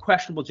 right?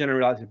 Questionable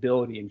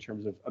generalizability in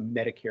terms of a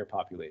Medicare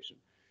population.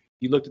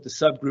 You looked at the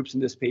subgroups in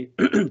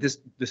this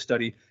this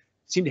study,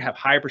 seem to have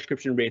higher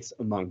prescription rates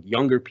among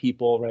younger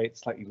people, right?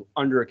 Slightly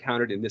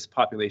underaccounted in this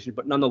population,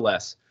 but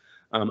nonetheless,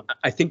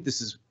 I think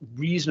this is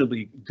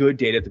reasonably good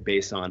data to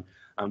base on.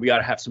 We ought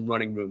to have some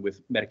running room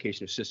with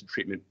medication-assisted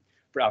treatment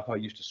for alcohol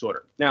use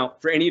disorder. Now,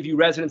 for any of you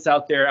residents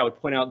out there, I would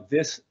point out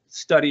this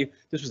study.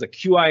 This was a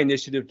QI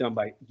initiative done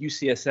by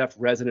UCSF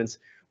residents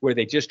where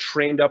they just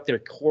trained up their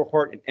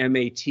cohort in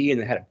MAT and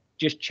they had a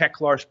just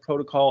check-LARS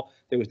protocol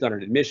that was done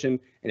at admission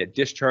and at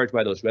discharge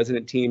by those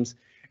resident teams.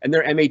 And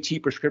their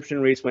MAT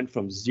prescription rates went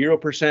from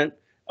 0%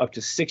 up to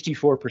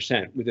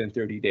 64% within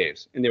 30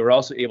 days. And they were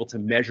also able to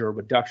measure a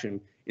reduction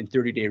in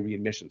 30-day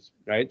readmissions,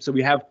 right? So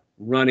we have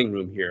running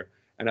room here,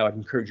 and I would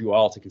encourage you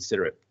all to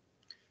consider it.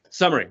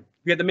 Summary,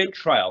 we had the MINT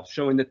trial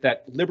showing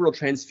that liberal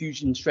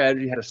transfusion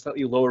strategy had a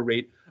slightly lower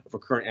rate of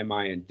recurrent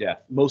MI and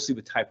death, mostly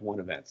with type 1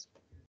 events.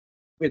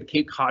 We had the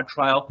Cape Cod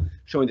trial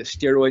showing that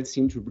steroids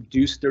seemed to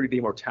reduce 30-day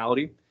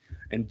mortality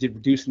and did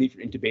reduce the need for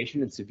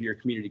intubation and severe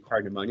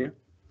community-acquired pneumonia.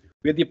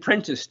 We had the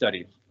Apprentice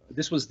study.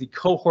 This was the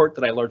cohort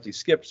that I largely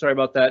skipped, sorry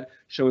about that,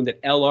 showing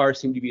that LR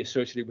seemed to be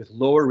associated with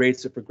lower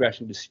rates of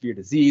progression to severe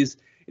disease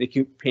and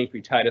acute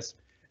pancreatitis.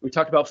 We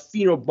talked about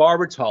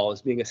phenobarbital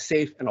as being a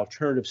safe and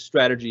alternative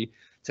strategy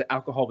to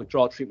alcohol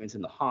withdrawal treatments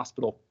in the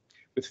hospital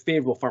with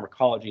favorable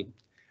pharmacology.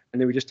 And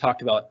then we just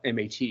talked about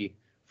MAT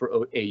for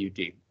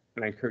AUD.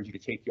 And I encourage you to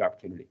take the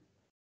opportunity.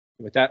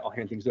 And with that, I'll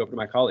hand things over to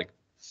my colleague.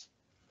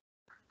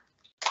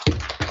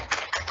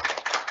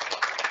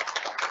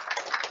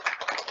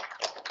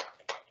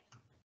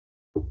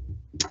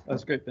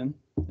 That's great, Ben.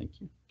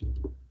 Thank you.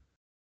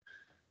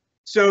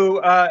 So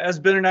as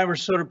Ben and I were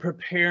sort of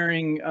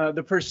preparing,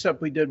 the first step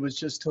we did was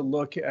just to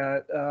look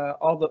at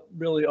all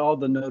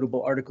the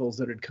notable articles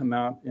that had come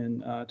out in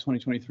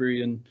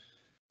 2023. And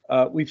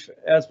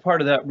as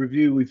part of that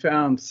review, we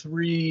found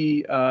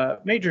 3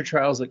 major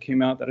trials that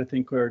came out that I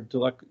think are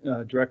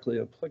directly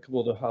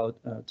applicable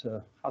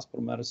to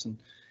hospital medicine.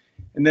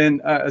 And then,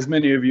 as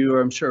many of you,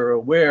 I'm sure, are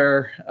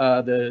aware,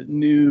 the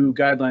new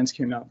guidelines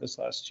came out this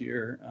last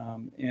year.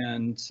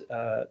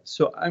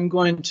 So I'm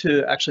going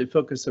to actually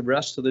focus the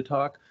rest of the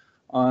talk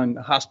on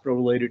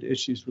hospital-related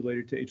issues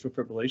related to atrial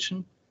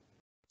fibrillation.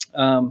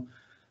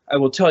 I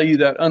will tell you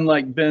that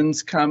unlike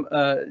Ben's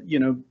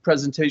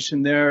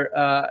presentation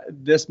there,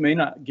 this may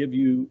not give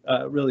you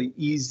really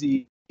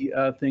easy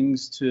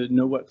things to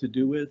know what to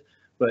do with.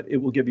 but it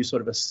will give you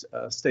sort of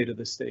a state of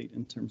the state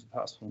in terms of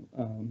hospital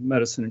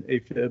medicine and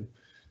AFib.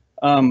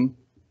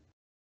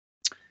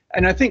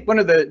 And I think one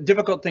of the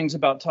difficult things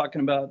about talking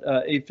about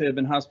AFib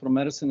and hospital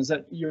medicine is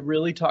that you're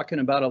really talking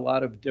about a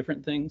lot of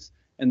different things,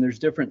 and there's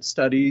different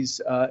studies.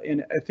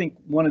 And I think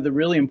one of the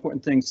really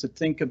important things to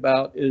think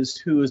about is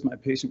who is my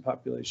patient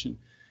population.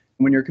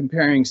 When you're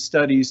comparing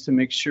studies, to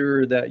make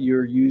sure that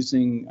you're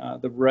using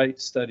the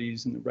right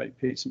studies and the right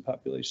patient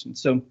population.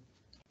 So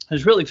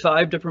there's really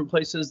 5 different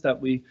places that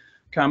we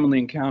commonly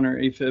encounter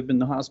AFib in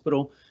the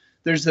hospital.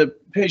 There's a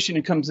patient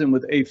who comes in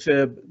with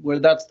AFib where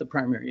that's the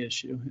primary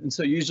issue. And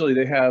so usually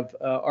they have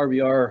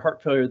RVR or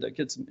heart failure that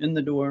gets them in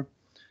the door.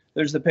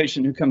 There's the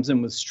patient who comes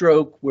in with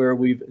stroke where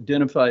we've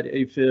identified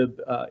AFib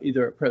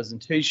either at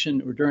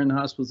presentation or during the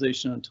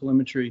hospitalization on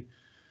telemetry.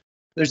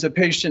 There's a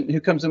patient who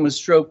comes in with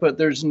stroke, but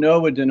there's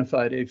no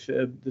identified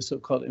AFib, the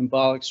so-called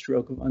embolic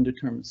stroke of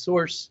undetermined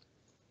source.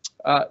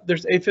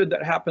 There's AFib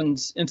that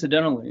happens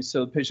incidentally.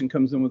 So the patient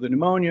comes in with a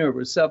pneumonia or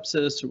with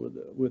sepsis or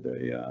with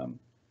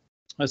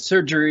a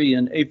surgery,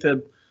 and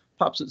AFib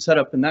pops its head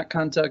up in that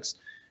context.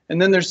 And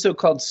then there's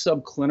so-called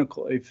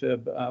subclinical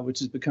AFib, which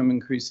has become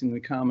increasingly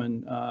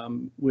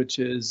common, which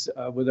is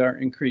with our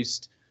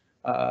increased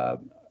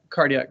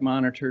cardiac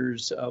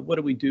monitors. What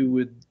do we do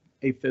with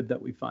AFib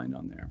that we find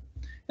on there?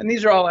 And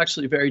these are all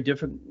actually very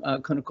different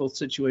clinical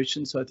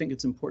situations. So I think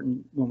it's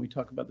important when we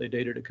talk about the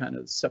data to kind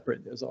of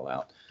separate those all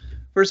out.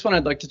 First one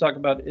I'd like to talk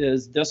about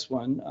is this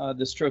one,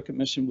 the stroke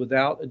admission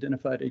without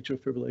identified atrial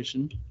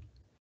fibrillation.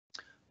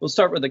 We'll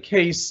start with a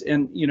case,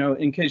 and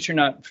in case you're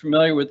not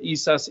familiar with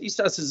ESUS,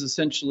 ESUS is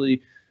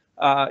essentially,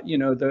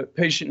 the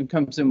patient who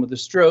comes in with a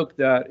stroke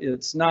that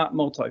it's not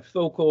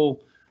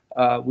multifocal.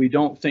 We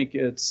don't think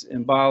it's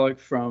embolic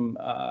from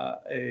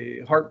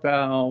a heart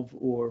valve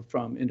or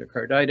from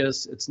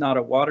endocarditis. It's not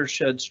a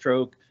watershed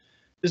stroke.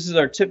 This is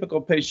our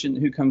typical patient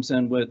who comes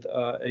in with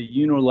a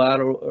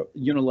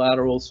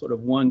unilateral sort of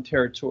one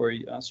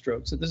territory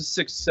stroke. So this is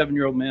a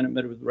 6-7-year-old man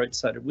admitted with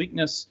right-sided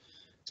weakness,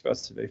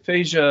 expressive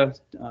aphasia,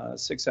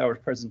 6 hours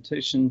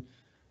presentation.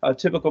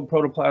 Typical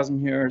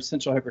protoplasm here: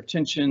 essential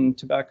hypertension,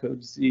 tobacco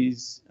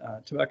disease,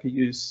 tobacco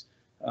use,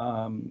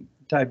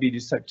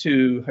 diabetes type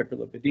 2,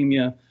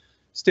 hyperlipidemia.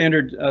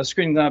 Standard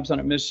screening labs on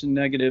admission,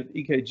 negative,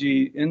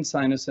 EKG in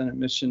sinus and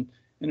admission,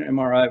 and an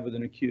MRI with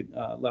an acute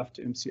left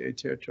MCA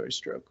territory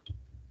stroke.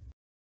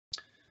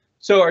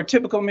 So our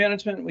typical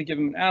management: we give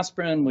them an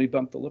aspirin, we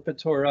bump the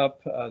Lipitor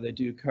up, they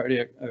do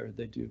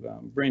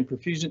brain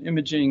perfusion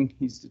imaging.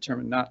 He's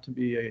determined not to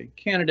be a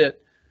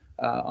candidate.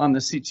 On the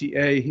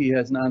CTA, he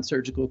has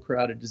non-surgical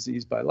carotid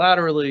disease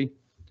bilaterally.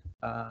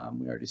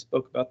 We already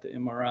spoke about the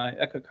MRI.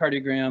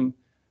 Echocardiogram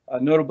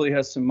notably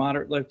has some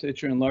moderate left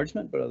atrial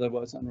enlargement, but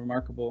otherwise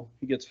unremarkable.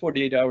 He gets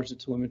 48 hours of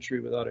telemetry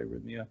without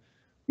arrhythmia.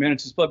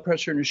 Manage his blood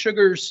pressure and his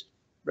sugars,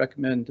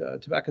 recommend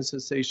tobacco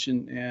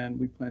cessation, and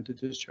we plan to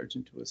discharge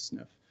into a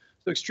SNF.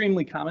 So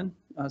extremely common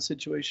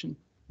situation.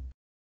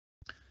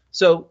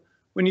 So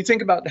when you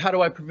think about how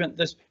do I prevent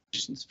this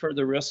patient's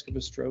further risk of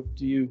a stroke,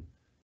 do you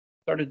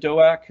start a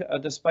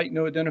DOAC despite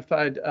no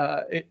identified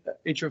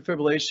atrial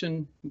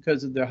fibrillation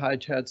because of their high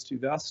CHADS2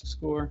 VASC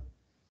score?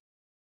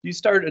 You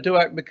start a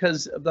DOAC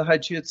because of the high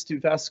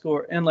CHADS2 VASC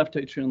score and left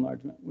atrial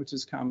enlargement, which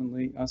is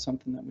commonly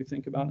something that we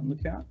think about and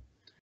look at.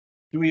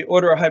 Do we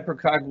order a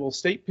hypercoagulable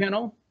state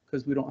panel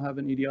because we don't have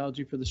an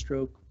etiology for the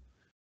stroke?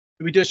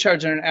 Do we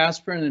discharge on an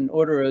aspirin and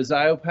order a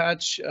Zio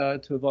patch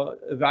to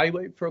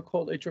evaluate for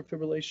occult atrial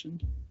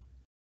fibrillation?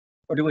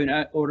 Or do we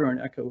order an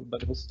echo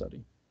medical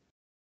study?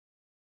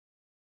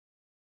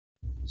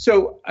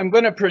 So I'm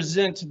going to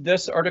present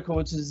this article,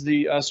 which is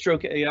the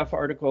Stroke AF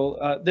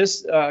article.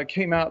 This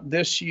came out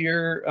this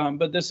year,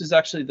 but this is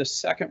actually the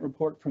second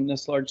report from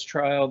this large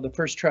trial. The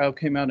first trial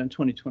came out in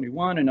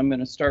 2021, and I'm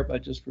going to start by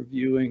just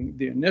reviewing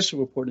the initial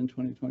report in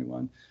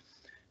 2021.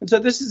 And so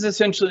this is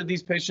essentially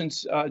these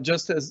patients,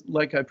 just as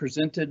like I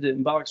presented, the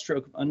embolic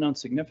stroke of unknown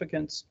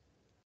significance.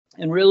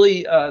 And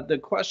really the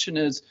question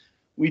is,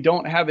 we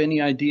don't have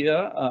any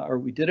idea, or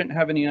we didn't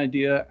have any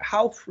idea,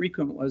 how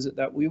frequent was it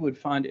that we would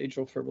find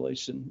atrial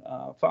fibrillation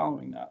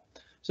following that.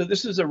 So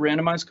this is a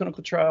randomized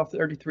clinical trial,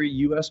 33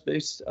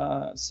 US-based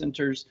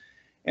centers.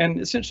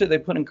 And essentially they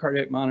put in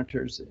cardiac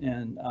monitors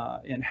in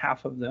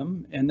half of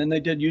them. And then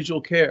they did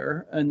usual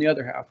care in the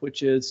other half,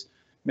 which is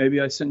maybe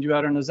I send you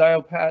out on a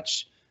Zio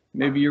patch.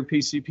 Maybe your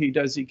PCP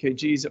does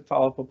EKGs at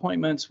follow-up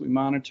appointments. We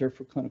monitor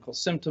for clinical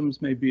symptoms,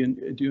 maybe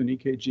do an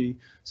EKG.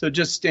 So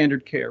just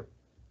standard care.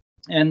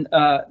 And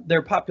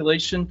their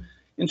population,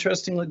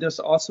 interestingly, this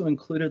also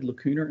included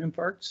lacunar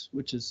infarcts,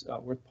 which is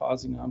worth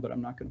pausing on, but I'm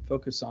not going to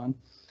focus on.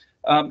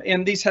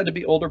 And these had to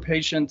be older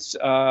patients.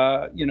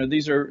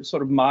 These are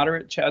sort of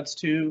moderate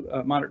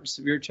CHADS2, moderate to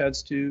severe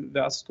CHADS2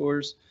 VASC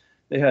scores.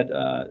 They had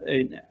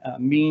a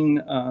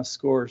medium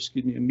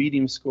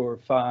score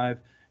of 5.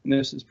 And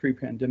this is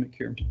pre-pandemic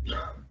here.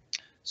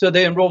 So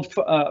they enrolled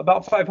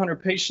about 500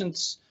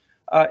 patients.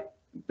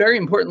 Very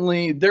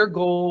importantly, their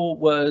goal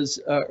was,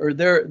 or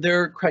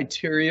their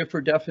criteria for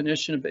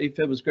definition of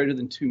AFib was greater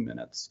than 2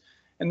 minutes.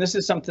 And this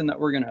is something that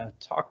we're going to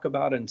talk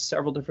about in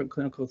several different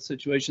clinical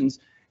situations.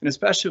 And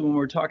especially when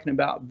we're talking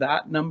about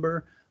that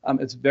number,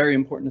 it's very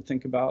important to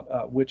think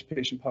about which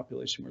patient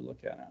population we're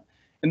looking at.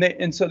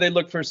 And so they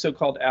look for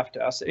so-called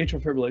AFDAS,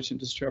 atrial fibrillation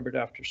discovered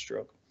after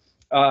stroke.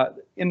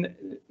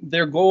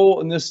 Their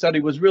goal in this study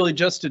was really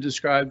just to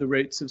describe the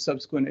rates of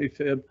subsequent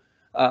AFib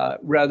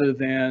rather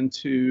than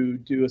to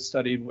do a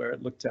study where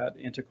it looked at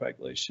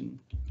anticoagulation.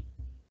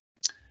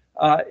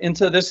 And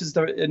so this is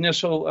the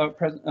initial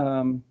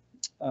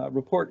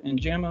report in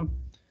JAMA.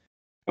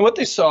 And what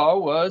they saw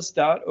was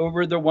that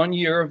over the 1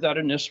 year of that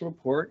initial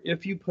report,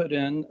 if you put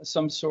in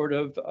some sort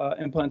of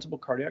implantable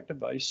cardiac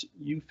device,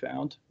 you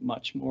found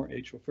much more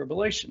atrial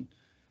fibrillation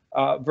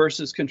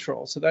versus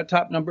control. So that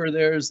top number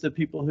there is the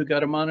people who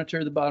got a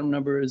monitor. The bottom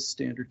number is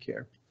standard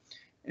care.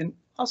 And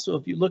also,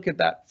 if you look at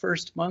that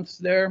first month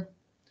there,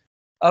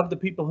 of the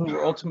people who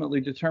were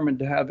ultimately determined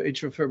to have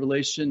atrial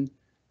fibrillation,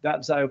 that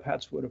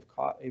Xiopatch would have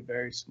caught a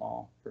very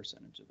small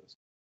percentage of this.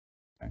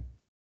 Okay.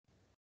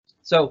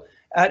 So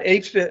at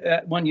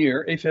 1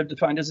 year, AFib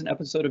defined as an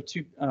episode of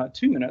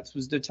 2 minutes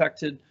was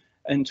detected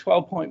in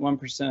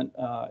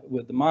 12.1%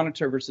 with the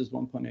monitor versus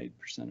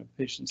 1.8% of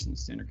patients in the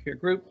standard care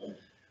group.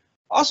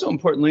 Also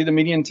importantly, the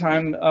median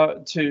time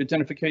to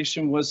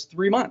identification was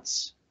 3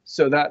 months.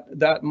 So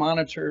that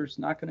monitor is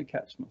not going to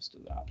catch most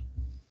of that.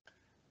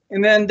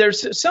 And then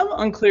there's some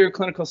unclear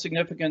clinical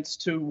significance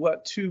to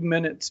what 2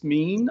 minutes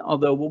mean,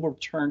 although we'll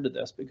return to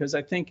this because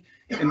I think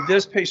in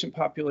this patient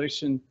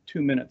population,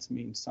 2 minutes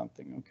means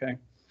something, okay?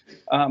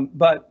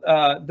 But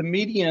the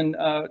median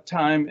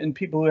time in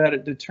people who had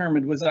it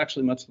determined was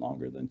actually much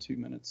longer than 2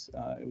 minutes.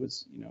 It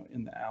was,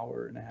 in the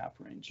hour and a half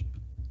range.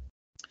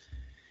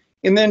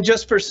 And then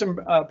just for some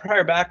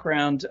prior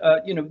background,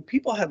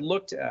 people had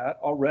looked at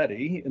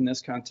already in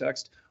this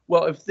context,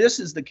 well, if this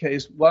is the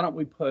case, why don't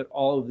we put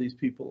all of these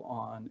people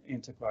on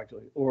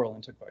oral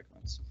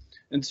anticoagulants?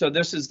 And so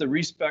this is the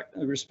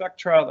RESPECT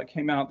trial that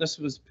came out. This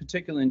was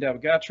particularly in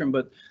dabigatran,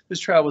 but this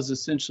trial was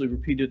essentially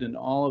repeated in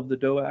all of the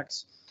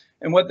DOACs.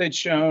 And what they'd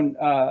shown,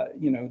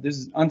 this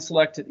is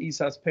unselected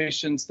ESAS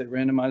patients. They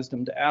randomized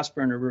them to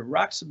aspirin or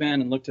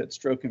rivaroxaban and looked at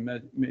stroke and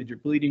major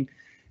bleeding.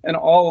 And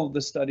all of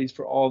the studies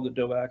for all of the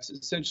DOACs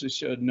essentially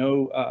showed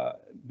no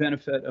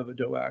benefit of a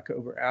DOAC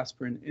over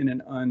aspirin in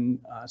an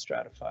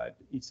unstratified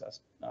ESAS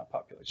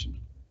population.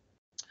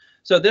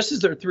 So this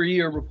is their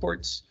 3-year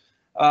reports,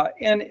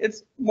 and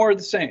it's more of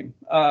the same.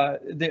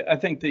 I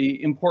think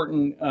the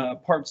important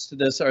parts to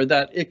this are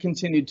that it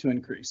continued to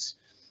increase.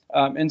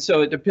 And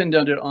so it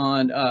depended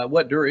on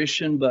what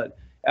duration, but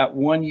at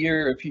 1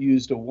 year, if you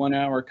used a 1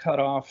 hour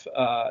cutoff,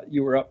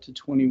 you were up to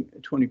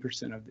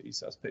 20% of the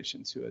ESAS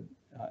patients who had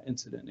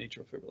incident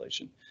atrial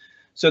fibrillation.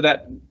 So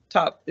that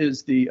top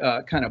is the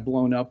kind of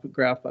blown up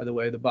graph, by the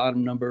way. The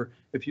bottom number,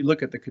 if you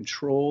look at the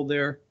control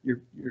there,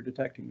 you're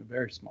detecting a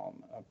very small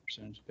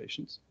percentage of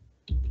patients.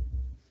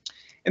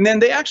 And then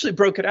they actually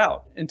broke it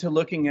out into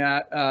looking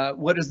at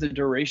what is the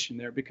duration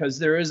there, because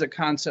there is a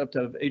concept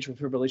of atrial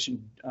fibrillation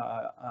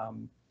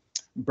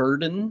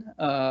burden,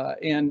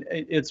 and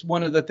it's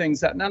one of the things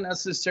that not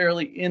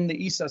necessarily in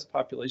the ESAS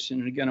population,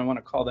 and again I want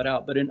to call that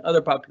out, but in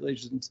other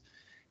populations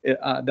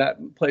that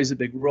plays a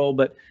big role.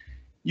 But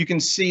you can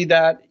see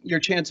that your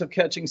chance of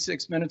catching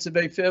 6 minutes of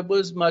AFib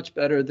was much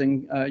better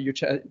than your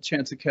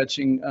chance of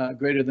catching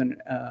greater than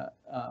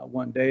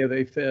 1 day of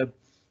AFib,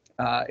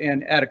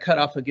 and at a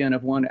cutoff again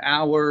of 1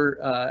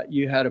 hour,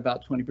 you had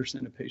about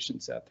 20% of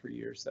patients at 3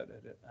 years that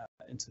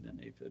had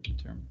incident AFib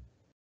determined.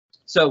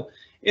 So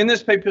in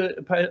this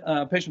patient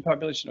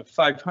population of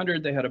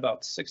 500, they had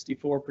about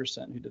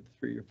 64% who did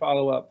the 3-year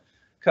follow-up.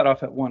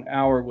 Cutoff at 1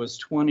 hour was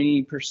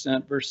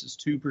 20% versus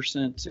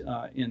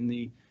 2% in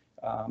the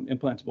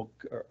implantable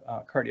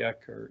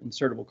cardiac or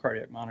insertable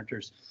cardiac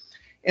monitors.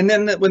 And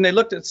then when they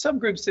looked at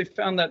subgroups, they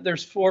found that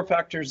there's 4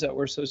 factors that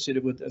were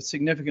associated with a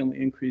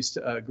significantly increased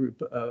group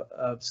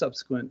of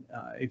subsequent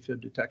AFib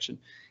detection.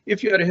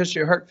 If you had a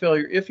history of heart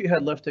failure, if you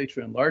had left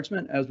atrial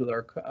enlargement, as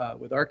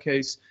with our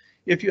case,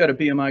 if you had a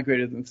BMI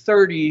greater than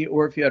 30,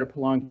 or if you had a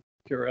prolonged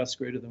QRS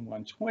greater than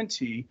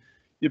 120,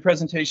 your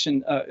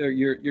presentation or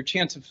your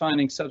chance of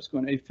finding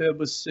subsequent AFib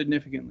was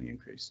significantly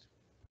increased.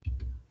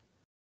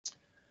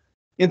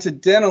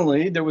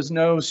 Incidentally, there was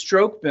no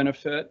stroke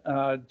benefit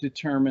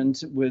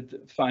determined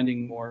with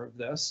finding more of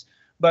this,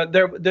 but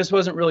this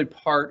wasn't really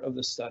part of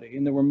the study.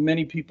 And there were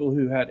many people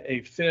who had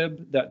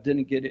AFib that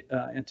didn't get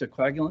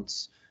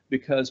anticoagulants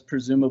because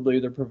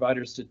presumably their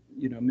providers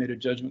made a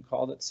judgment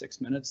call that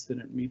 6 minutes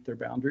didn't meet their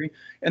boundary.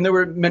 And there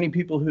were many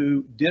people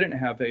who didn't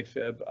have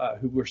AFib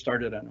who were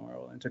started on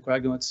oral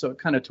anticoagulants. So it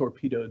kind of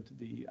torpedoed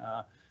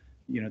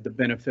the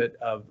benefit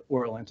of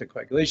oral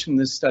anticoagulation in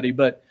this study,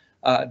 but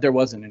there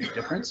wasn't any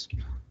difference.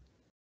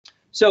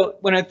 So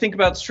when I think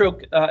about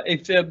stroke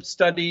AFib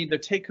study, the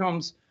take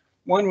homes,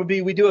 one would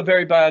be we do a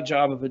very bad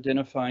job of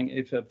identifying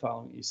AFib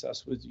following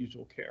ESAS with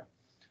usual care.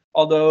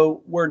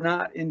 Although we're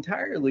not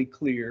entirely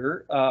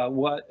clear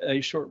what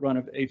a short run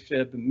of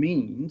AFib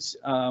means,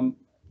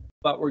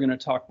 but we're going to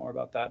talk more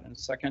about that in a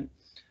second.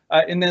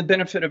 And the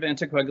benefit of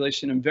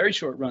anticoagulation in very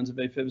short runs of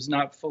AFib is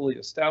not fully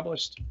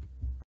established.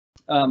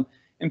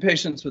 In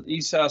patients with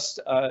ESUS,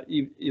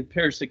 it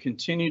appears to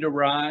continue to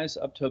rise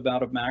up to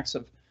about a max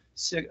of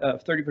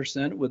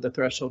 30% with a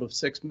threshold of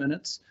 6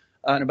 minutes,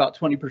 and about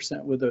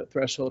 20% with a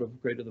threshold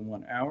of greater than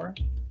 1 hour.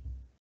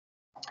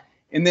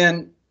 And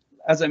then,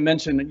 as I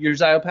mentioned, your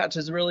Zio patch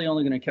is really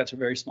only going to catch a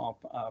very small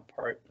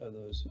part of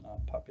those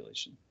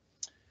population.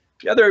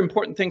 The other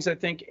important things, I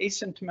think,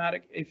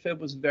 asymptomatic AFib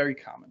was very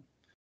common.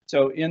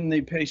 So in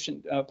the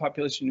patient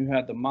population who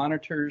had the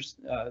monitors,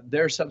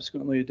 their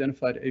subsequently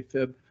identified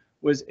AFib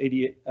was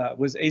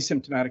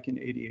asymptomatic in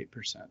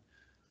 88%.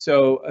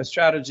 So a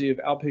strategy of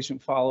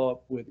outpatient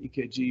follow-up with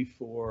EKG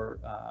for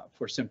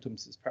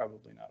symptoms is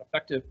probably not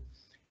effective.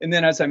 And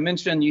then, as I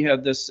mentioned, you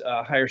have this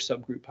higher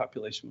subgroup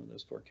population with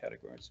those 4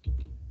 categories.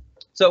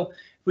 So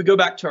if we go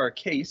back to our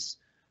case,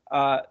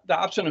 the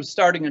option of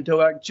starting a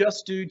DOAC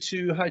just due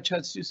to high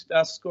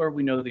CHA2DS2-VASc score,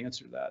 we know the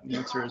answer to that, and the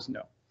answer is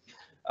no.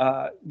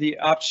 The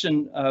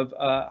option of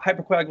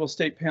hypercoagulable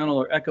state panel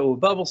or echo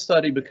bubble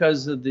study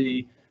because of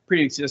the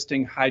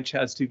pre-existing high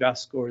CHA2DS2-VASc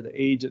score, the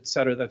age, et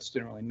cetera, that's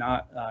generally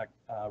not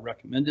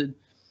recommended.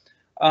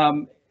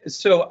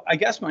 So I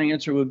guess my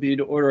answer would be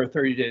to order a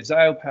 30-day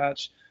Zio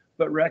patch,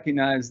 but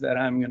recognize that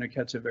I'm going to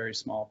catch a very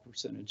small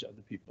percentage of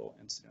the people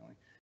incidentally.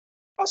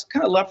 Also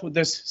kind of left with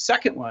this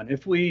second one.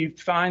 If we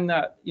find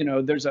that, you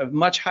know, there's a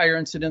much higher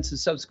incidence of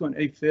subsequent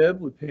AFib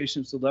with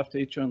patients with left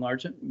atrial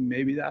enlargement,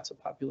 maybe that's a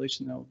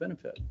population that will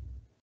benefit.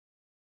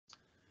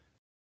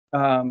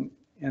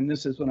 And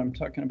this is what I'm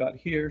talking about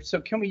here. So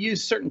can we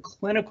use certain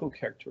clinical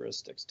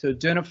characteristics to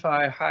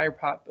identify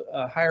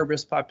higher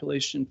risk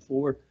population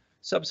for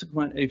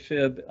subsequent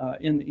AFib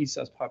in the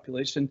ESUS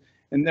population?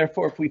 And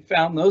therefore, if we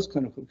found those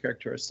clinical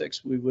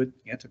characteristics, we would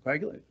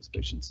anticoagulate those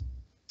patients.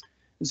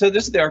 And so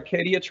this is the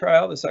Arcadia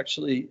trial. This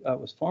actually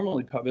was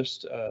formally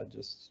published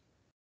just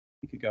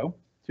a week ago,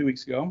 2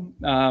 weeks ago,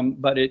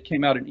 but it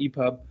came out in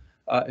EPUB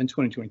in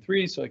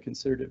 2023, so I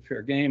considered it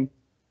fair game.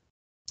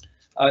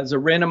 It's a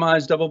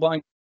randomized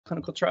double-blind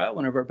clinical trial,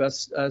 one of our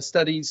best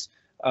studies.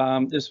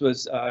 This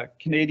was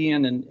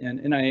Canadian and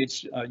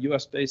NIH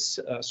US-based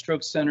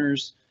stroke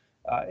centers,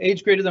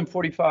 age greater than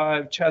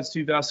 45,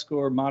 CHA2DS2-VASc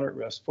score, moderate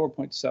risk,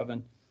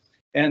 4.7.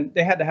 And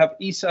they had to have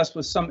ESUS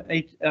with some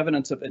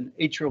evidence of an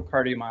atrial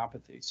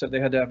cardiomyopathy. So they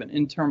had to have an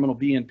N-terminal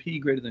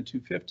BNP greater than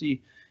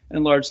 250,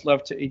 enlarged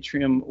left to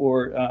atrium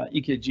or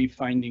EKG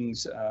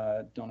findings.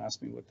 Don't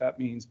ask me what that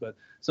means, but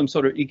some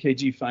sort of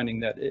EKG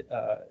finding that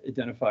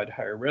identified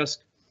higher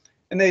risk.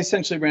 And they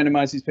essentially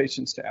randomized these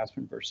patients to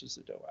aspirin versus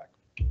the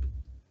DOAC.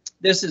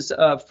 This is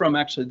from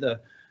actually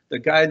the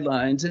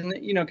guidelines. And,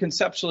 you know,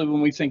 conceptually,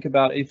 when we think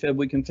about AFib,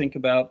 we can think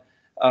about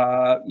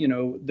you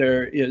know,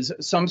 there is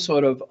some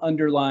sort of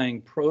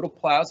underlying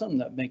protoplasm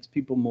that makes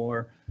people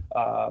more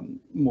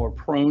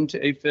prone to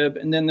AFib,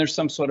 and then there's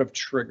some sort of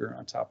trigger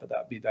on top of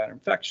that, be that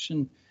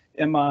infection,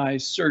 MI,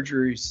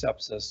 surgery,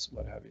 sepsis,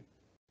 what have you.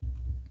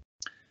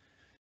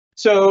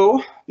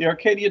 So the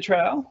Arcadia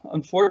trial,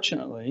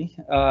 unfortunately,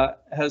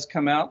 has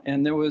come out,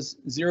 and there was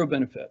zero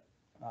benefit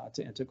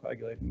to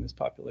anticoagulating this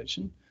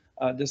population,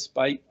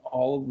 despite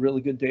all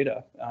really good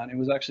data. And it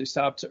was actually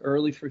stopped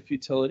early for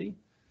futility.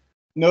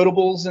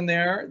 Notables in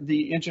there,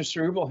 the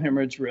intracerebral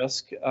hemorrhage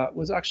risk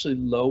was actually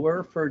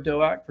lower for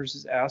DOAC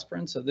versus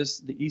aspirin. So the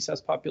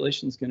ESUS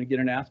population is going to get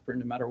an aspirin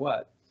no matter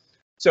what.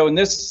 So in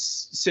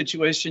this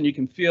situation, you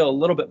can feel a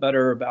little bit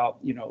better about,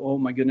 you know, oh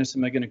my goodness,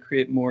 am I going to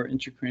create more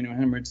intracranial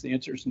hemorrhage? The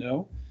answer is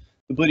no.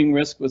 The bleeding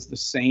risk was the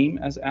same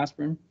as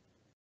aspirin.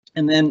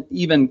 And then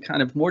even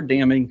kind of more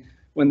damning,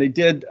 when they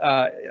did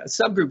a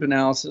subgroup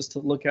analysis to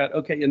look at,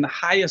 okay, in the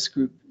highest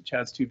group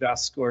CHA2DS2-VASc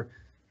score,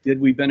 did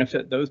we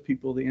benefit those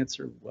people? The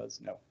answer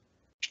was no.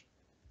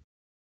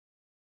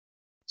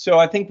 So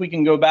I think we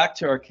can go back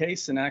to our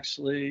case and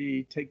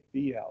actually take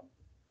B out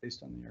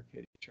based on the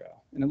Arcadia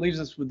trial. And it leaves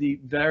us with the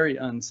very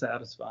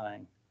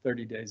unsatisfying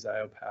 30-day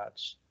Zio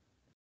patch.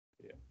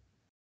 Yeah.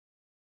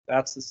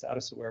 That's the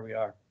status of where we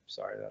are.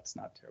 Sorry, that's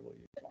not terribly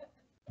useful.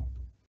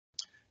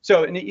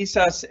 So in the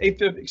ESUS,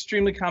 AFib,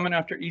 extremely common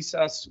after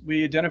ESUS.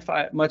 We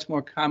identify it much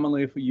more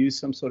commonly if we use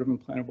some sort of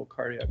implantable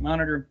cardiac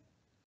monitor.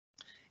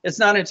 It's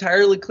not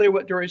entirely clear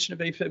what duration of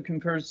AFib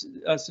confers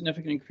a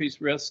significant increased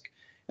risk,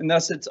 and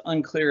thus it's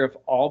unclear if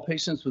all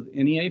patients with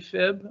any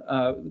AFib,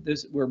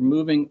 we're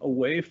moving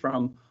away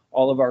from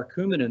all of our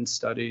Coumadin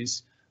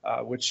studies,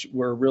 which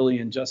were really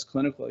in just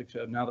clinical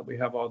AFib now that we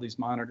have all these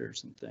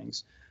monitors and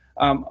things.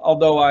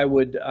 Although I'm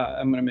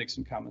going to make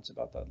some comments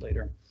about that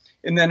later.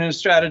 And then in a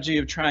strategy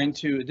of trying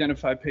to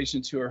identify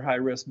patients who are high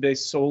risk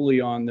based solely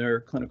on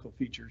their clinical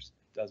features,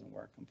 doesn't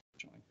work,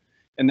 unfortunately.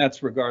 And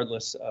that's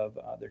regardless of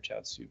their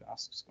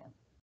CHA2DS2-VASc score.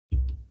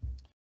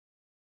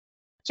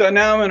 So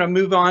now I'm going to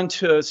move on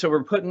to, so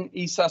we're putting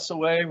ESUS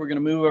away. We're going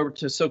to move over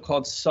to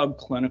so-called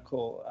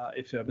subclinical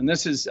AFib. And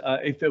this is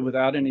AFib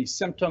without any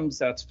symptoms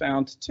that's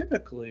found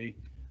typically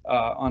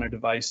on a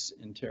device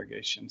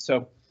interrogation.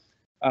 So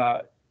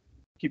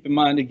keep in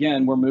mind,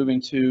 again, we're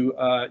moving to,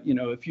 you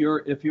know, if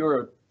you're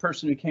a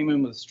person who came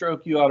in with a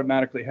stroke, you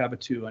automatically have a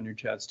 2 on your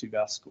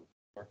CHA2DS2-VASc score.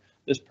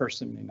 This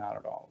person may not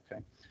at all,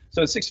 okay?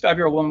 So a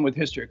 65-year-old woman with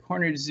history of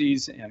coronary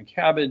disease and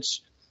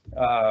CABG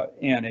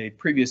and a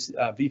previous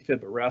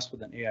VFib arrest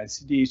with an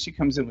AICD. She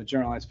comes in with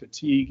generalized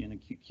fatigue and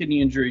acute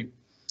kidney injury.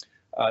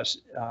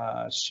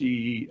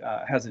 She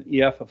has an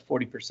EF of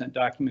 40%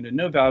 documented,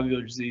 no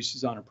valvular disease.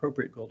 She's on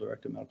appropriate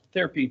goal-directed medical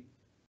therapy.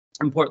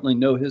 Importantly,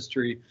 no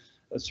history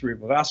of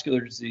cerebral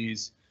vascular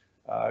disease.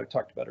 We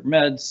talked about her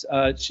meds.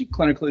 She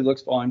clinically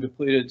looks volume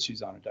depleted.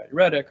 She's on a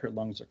diuretic. Her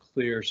lungs are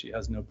clear. She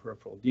has no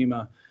peripheral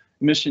edema.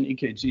 Emission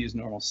EKG is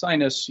normal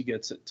sinus. She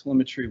gets a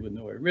telemetry with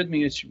no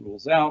arrhythmia. She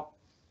rules out.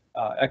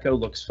 Echo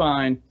looks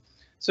fine.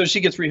 So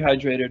she gets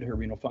rehydrated. Her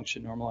renal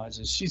function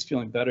normalizes. She's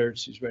feeling better.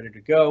 She's ready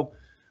to go.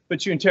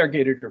 But you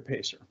interrogated her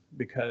pacer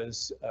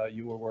because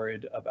you were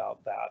worried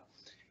about that.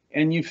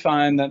 And you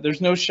find that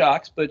there's no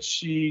shocks, but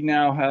she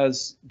now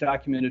has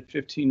documented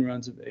 15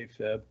 runs of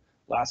AFib,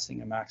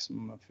 lasting a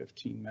maximum of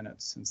 15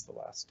 minutes since the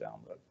last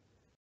download.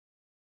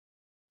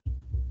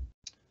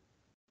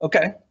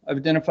 Okay, I've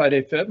identified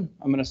AFib.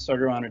 I'm going to start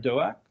her on a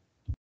DOAC.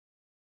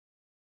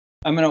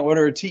 I'm going to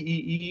order a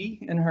TEE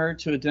in her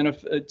to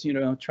identify,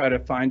 try to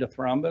find a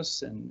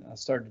thrombus and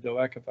start a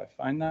DOAC if I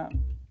find that.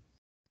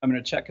 I'm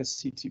going to check a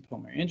CT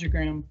pulmonary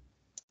angiogram. I'm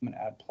going to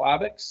add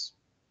Plavix.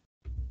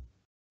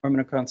 I'm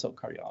going to consult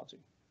cardiology.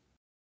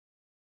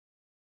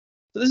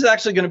 So this is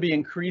actually going to be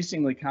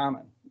increasingly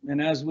common.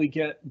 And as we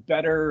get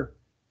better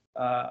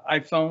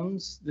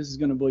iPhones, this is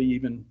going to be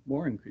even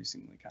more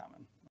increasingly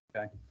common.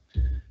 Okay.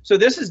 So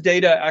this is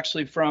data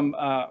actually from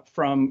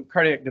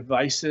Cardiac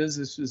Devices.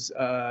 This was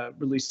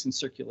released in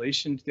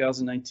Circulation in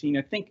 2019.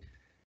 I think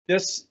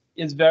this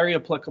is very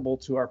applicable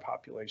to our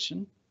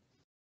population.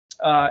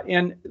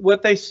 And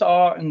what they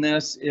saw in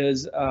this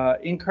is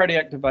in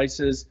Cardiac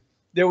Devices,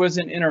 there was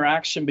an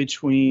interaction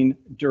between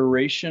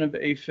duration of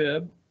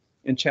AFib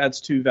and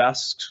CHADS-2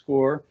 VASC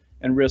score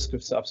and risk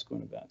of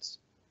subsequent events.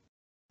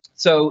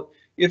 So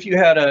if you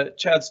had a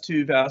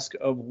CHADS-2 VASC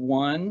of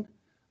 1,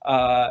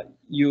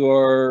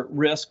 your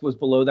risk was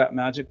below that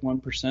magic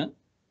 1%,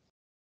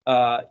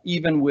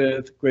 even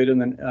with greater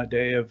than a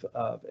day of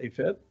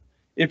AFib.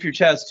 If your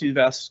CHADS-2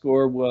 VASC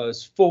score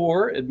was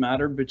 4, it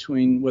mattered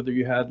between whether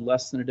you had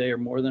less than a day or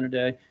more than a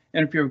day.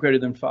 And if you were greater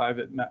than 5,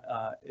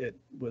 it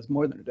was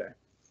more than a day.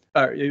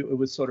 It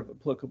was sort of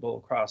applicable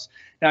across.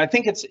 Now, I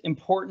think it's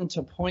important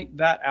to point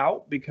that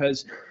out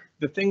because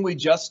the thing we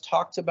just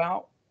talked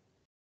about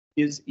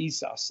is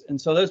ESUS.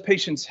 And so those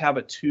patients have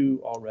a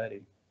 2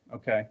 already,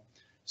 okay?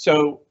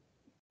 So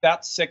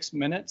that 6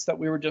 minutes that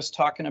we were just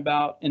talking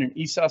about in an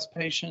ESUS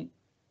patient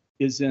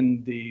is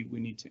in the we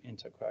need to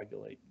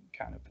anticoagulate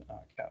kind of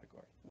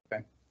category,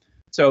 okay?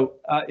 So,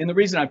 and the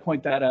reason I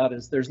point that out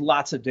is there's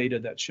lots of data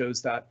that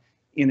shows that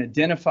in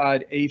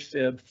identified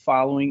AFib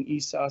following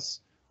ESUS,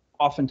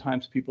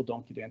 oftentimes people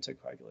don't get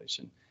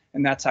anticoagulation.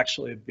 And that's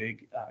actually a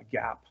big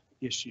gap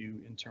issue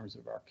in terms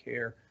of our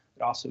care.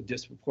 It also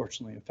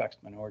disproportionately affects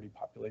minority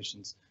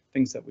populations,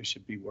 things that we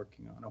should be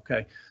working on,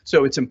 okay?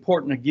 So it's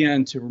important,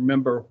 again, to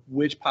remember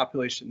which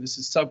population. This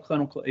is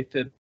subclinical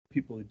AFib,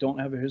 people who don't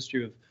have a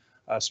history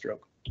of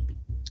stroke.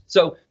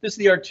 So this is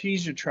the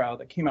Artesia trial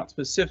that came out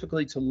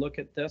specifically to look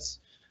at this.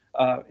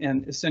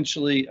 And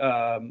essentially,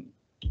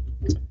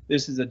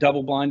 this is a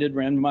double-blinded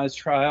randomized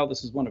trial.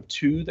 This is one of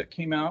 2 that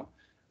came out.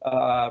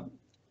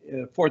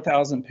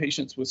 4,000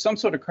 patients with some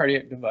sort of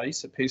cardiac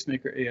device, a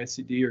pacemaker,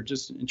 AICD, or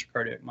just an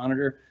intracardiac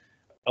monitor.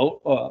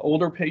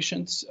 Older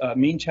patients,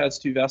 mean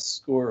CHADS-2 VASC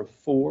score of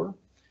 4.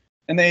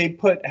 And they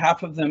put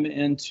half of them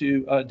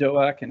into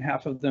DOAC and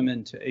half of them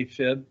into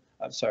AFib,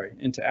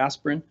 into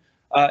aspirin.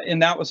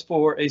 And that was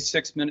for a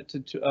 6 minute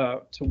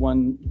to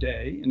 1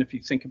 day. And if you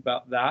think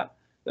about that,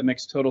 that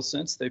makes total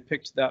sense. They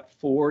picked that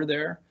 4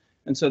 there.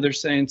 And so they're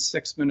saying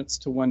 6 minutes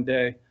to 1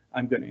 day,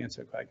 I'm going to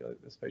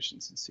anticoagulate those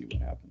patients and see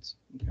what happens,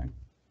 okay?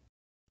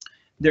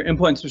 Their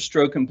endpoints were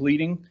stroke and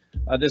bleeding.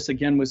 This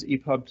again was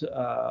EPUB'd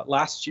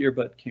last year,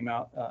 but came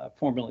out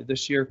formally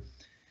this year.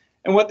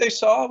 And what they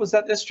saw was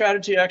that this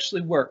strategy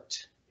actually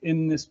worked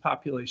in this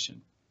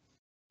population.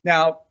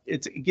 Now,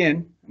 it's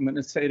again, I'm going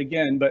to say it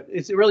again, but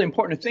it's really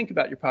important to think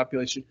about your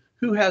population.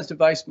 Who has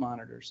device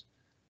monitors?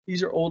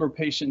 These are older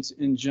patients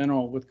in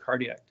general with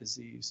cardiac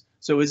disease.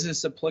 So is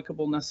this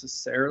applicable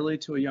necessarily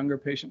to a younger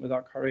patient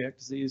without cardiac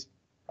disease?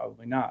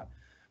 Probably not.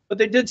 But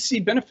they did see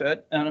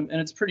benefit, and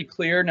it's pretty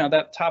clear. Now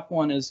that top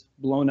one is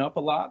blown up a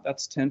lot.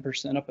 That's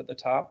 10% up at the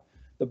top.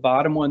 The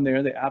bottom one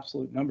there, the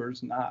absolute number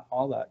is not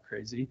all that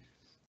crazy.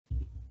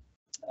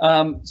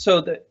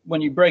 So that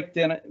when you break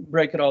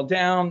it all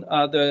down,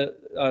 the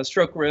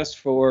stroke risk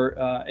for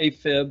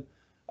AFib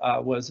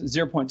was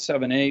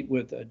 0.78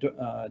 with a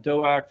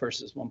DOAC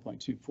versus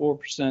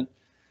 1.24%.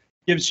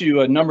 Gives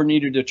you a number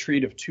needed to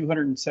treat of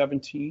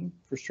 217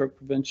 for stroke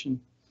prevention.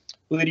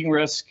 Bleeding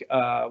risk,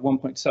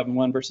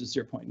 1.71 versus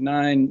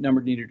 0.9.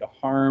 Number needed to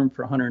harm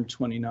for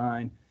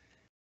 129.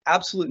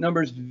 Absolute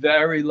numbers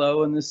very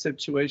low in this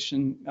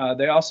situation.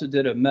 They also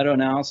did a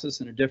meta-analysis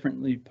in a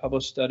differently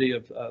published study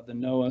of the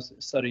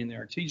NOAA study in the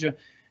Artesia,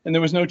 and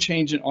there was no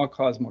change in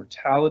all-cause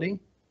mortality.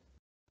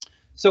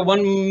 So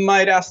one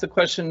might ask the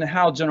question,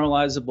 how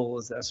generalizable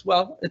is this?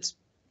 Well, it's,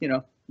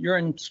 you're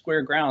in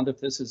square ground if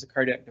this is a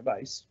cardiac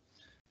device.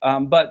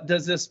 But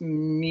does this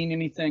mean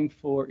anything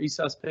for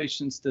ESUS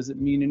patients? Does it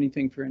mean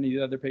anything for any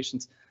of the other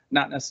patients?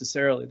 Not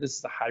necessarily. This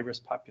is a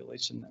high-risk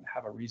population that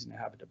have a reason to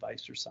have a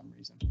device for some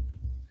reason.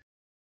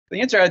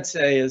 The answer I'd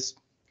say is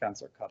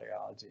consult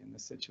cardiology in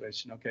this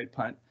situation. Okay,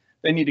 punt.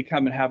 They need to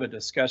come and have a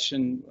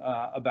discussion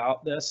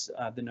about this.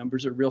 The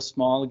numbers are real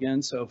small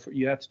again, so if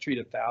you have to treat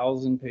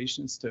 1,000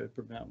 patients to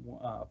prevent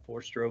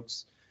 4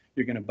 strokes,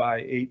 you're going to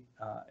buy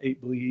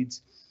 8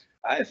 bleeds.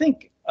 I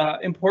think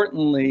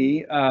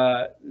importantly,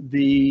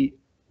 the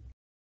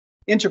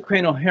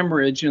intracranial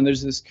hemorrhage,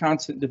 there's this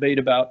constant debate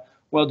about,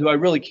 well, do I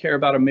really care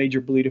about a major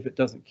bleed if it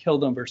doesn't kill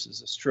them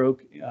versus a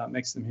stroke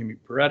makes them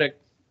hemiparetic?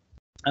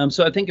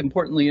 So I think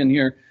importantly in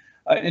here,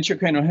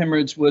 intracranial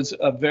hemorrhage was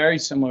very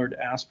similar to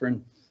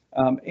aspirin.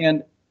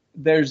 And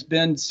there's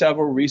been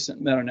several recent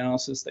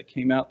meta-analysis that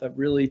came out that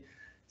really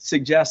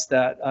suggest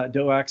that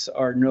DOACs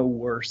are no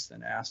worse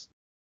than aspirin.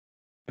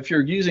 If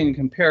you're using a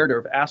comparator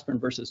of aspirin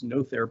versus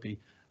no therapy,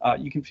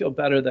 you can feel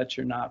better that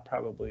you're not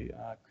probably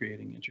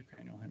creating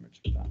intracranial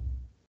hemorrhage with that.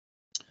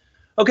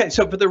 Okay,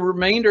 so for the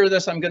remainder of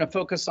this, I'm going to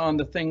focus on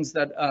the things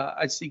that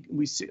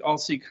we all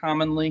see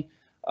commonly,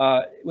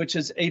 which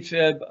is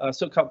AFib,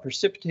 so-called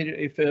precipitated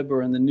AFib,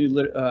 or in the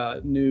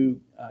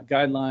new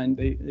guideline,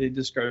 they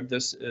describe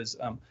this as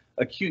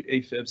acute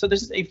AFib. So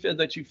this is AFib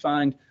that you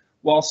find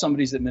while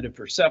somebody's admitted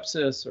for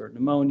sepsis or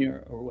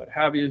pneumonia or what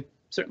have you.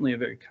 Certainly a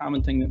very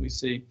common thing that we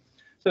see.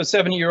 So a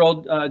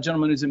 70-year-old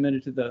gentleman who's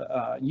admitted to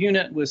the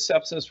unit with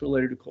sepsis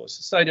related to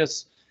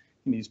cholecystitis.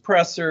 He needs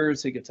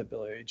pressors, he gets a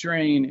biliary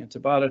drain,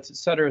 antibiotics,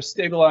 etc.,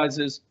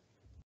 stabilizes.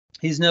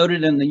 He's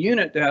noted in the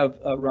unit to have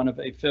a run of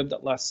AFib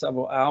that lasts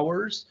several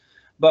hours,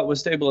 but with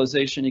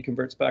stabilization, he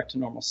converts back to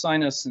normal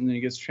sinus, and then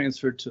he gets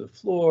transferred to the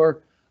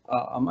floor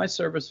on my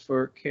service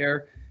for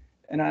care.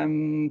 And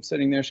I'm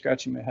sitting there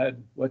scratching my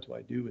head, what do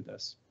I do with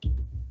this?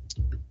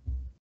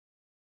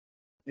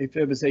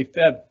 AFib is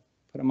AFib,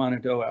 put him on a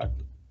DOAC.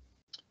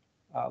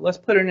 Let's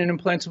put in an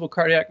implantable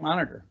cardiac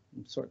monitor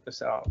and sort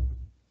this out.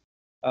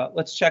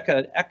 Let's check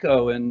an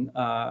echo, and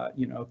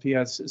if he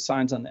has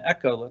signs on the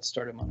echo, let's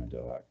start him on a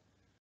DOAC.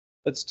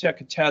 Let's check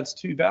a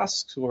CHADS-2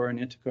 VASc score and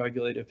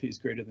anticoagulate if he's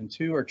greater than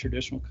 2, or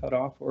traditional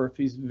cutoff, or if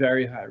he's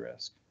very high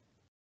risk.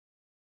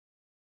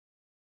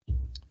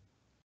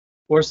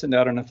 Or send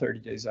out on a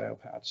 30-day Zio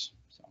patch.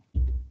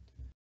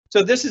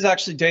 So this is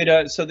actually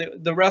data. So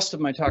the rest of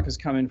my talk is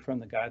coming from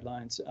the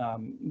guidelines.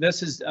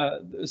 This is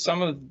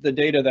some of the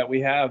data that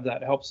we have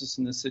that helps us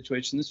in this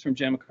situation. This is from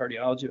JAMA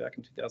Cardiology back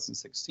in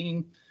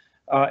 2016.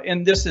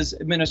 And this is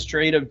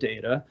administrative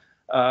data.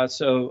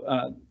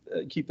 So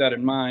keep that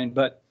in mind.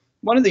 But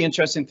one of the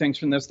interesting things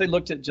from this, they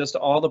looked at just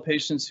all the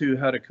patients who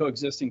had a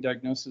coexisting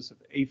diagnosis of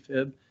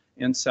AFib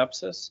and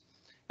sepsis.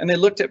 And they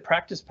looked at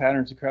practice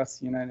patterns across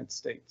the United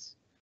States.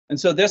 And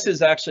so this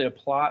is actually a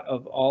plot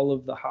of all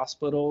of the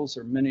hospitals,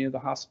 or many of the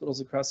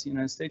hospitals across the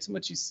United States. And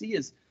what you see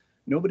is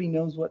nobody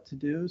knows what to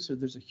do. So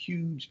there's a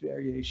huge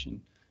variation.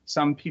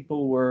 Some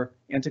people were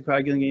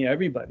anticoagulating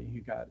everybody who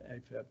got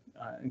AFib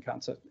in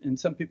concept, and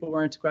some people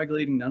were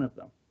anticoagulating none of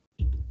them.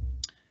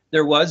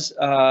 There was,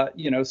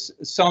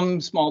 some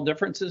small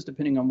differences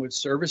depending on which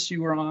service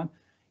you were on.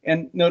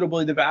 And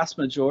notably, the vast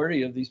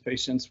majority of these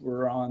patients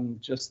were on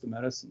just the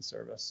medicine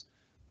service,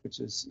 which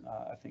is,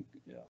 I think,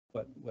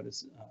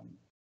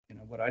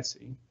 what I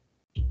see.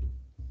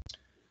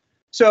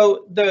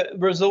 So the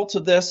results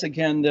of this,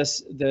 again,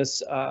 this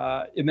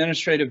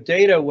administrative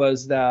data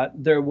was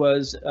that there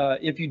was,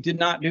 if you did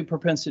not do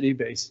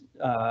propensity-based,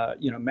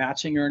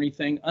 matching or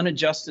anything,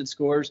 unadjusted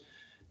scores,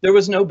 there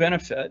was no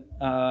benefit.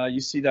 You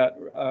see that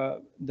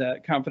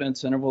that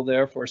confidence interval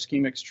there for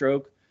ischemic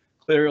stroke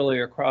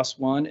clearly across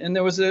 1, and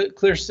there was a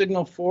clear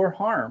signal for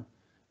harm,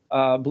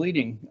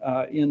 bleeding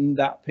in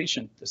that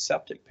patient, the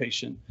septic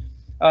patient.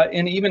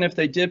 And even if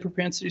they did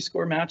propensity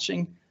score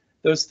matching,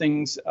 those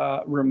things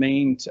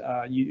remained,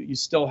 you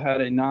still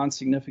had a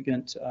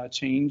non-significant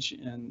change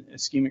in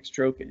ischemic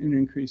stroke and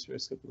increased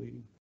risk of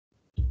bleeding.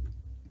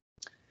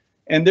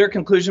 And their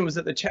conclusion was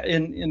that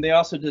and they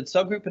also did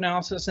subgroup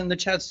analysis, and the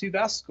CHADS-2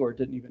 VASc score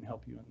didn't even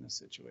help you in this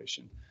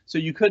situation. So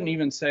you couldn't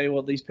even say,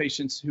 well, these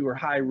patients who are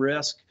high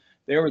risk,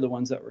 they were the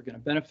ones that were going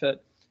to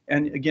benefit.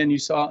 And again, you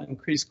saw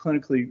increased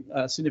clinically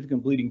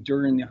significant bleeding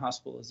during the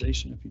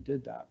hospitalization if you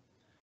did that.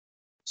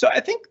 So I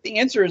think the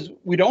answer is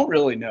we don't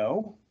really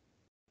know,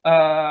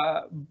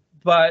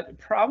 but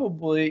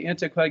probably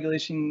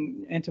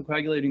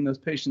anticoagulating those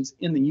patients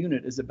in the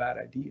unit is a bad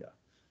idea.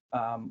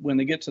 When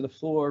they get to the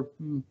floor,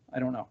 I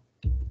don't know.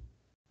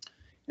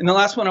 And the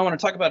last one I want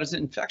to talk about is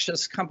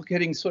infectious,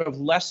 complicating sort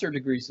of lesser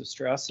degrees of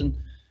stress. And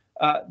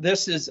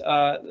this is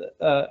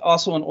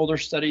also an older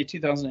study,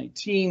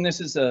 2018.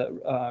 This is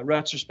a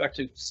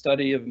retrospective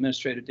study of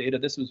administrative data.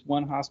 This was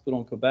one hospital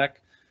in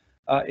Quebec.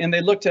 And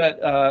they looked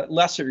at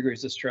lesser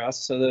degrees of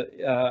stress. So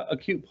the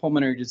acute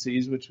pulmonary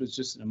disease, which was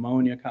just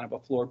pneumonia, kind of a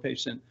floor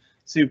patient,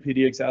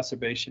 COPD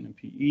exacerbation, and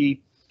PE.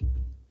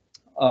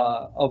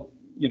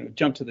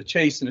 jump to the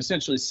chase, and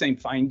essentially same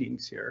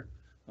findings here.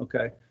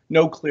 Okay,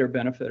 no clear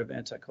benefit of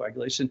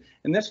anticoagulation,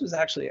 and this was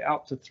actually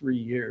out to 3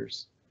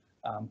 years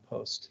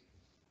post.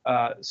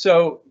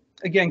 So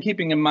again,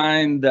 keeping in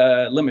mind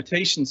the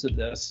limitations of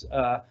this,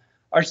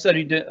 our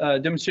study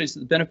demonstrates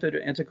that the benefit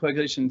of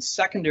anticoagulation in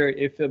secondary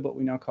AFib, what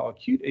we now call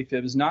acute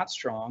AFib, is not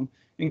strong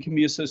and can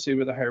be associated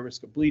with a higher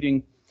risk of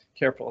bleeding.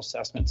 Careful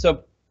assessment.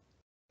 So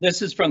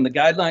this is from the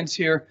guidelines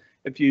here.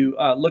 If you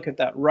look at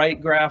that right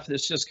graph,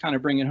 this just kind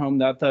of bringing home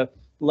that the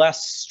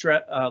less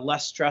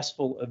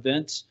stressful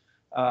event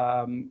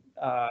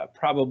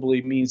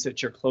probably means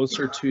that you're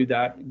closer to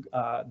that.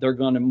 They're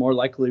going to more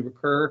likely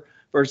recur,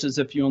 versus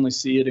if you only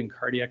see it in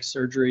cardiac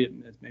surgery,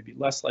 it may be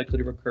less likely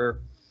to recur.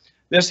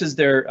 This is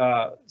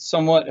their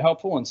somewhat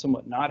helpful and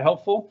somewhat not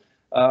helpful.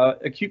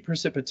 Acute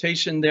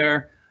precipitation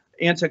there,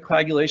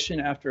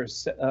 anticoagulation after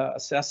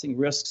assessing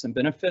risks and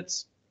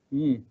benefits.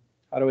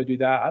 How do I do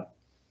that?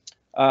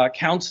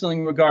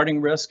 Counseling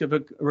regarding risk of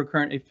a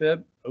recurrent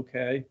AFib.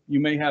 Okay, you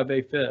may have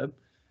AFib.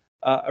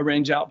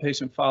 Arrange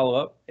outpatient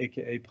follow-up,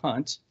 aka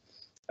PUNT.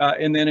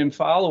 And then in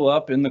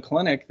follow-up in the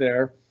clinic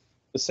there,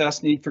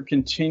 assess need for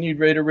continued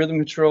rate of rhythm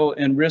control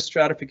and risk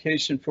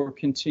stratification for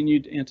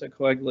continued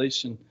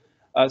anticoagulation.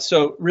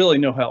 So really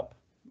no help,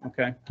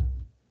 okay?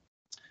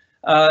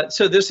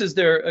 So this is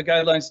their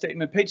guideline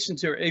statement.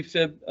 Patients who are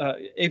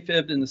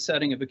AFib in the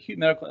setting of acute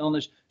medical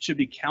illness should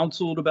be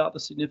counseled about the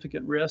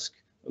significant risk,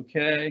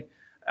 okay?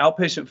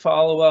 Outpatient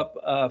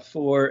follow-up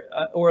for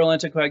oral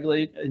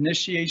anticoagulate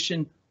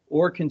initiation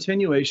or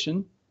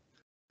continuation,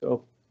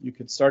 so you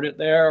could start it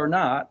there or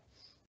not,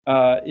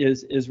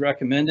 is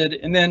recommended.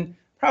 And then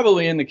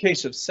probably in the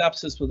case of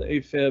sepsis with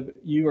AFib,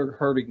 you are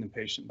hurting the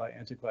patient by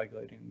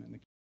anticoagulating them in the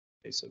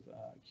case of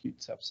acute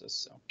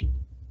sepsis.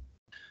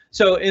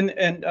 So in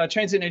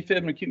transient AFib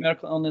and acute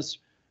medical illness,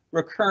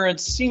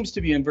 recurrence seems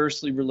to be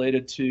inversely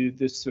related to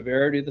the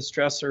severity of the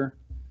stressor.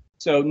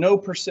 So no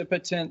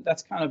precipitant,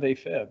 that's kind of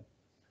AFib.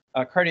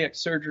 Cardiac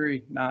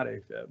surgery, not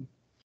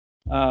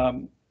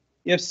AFib.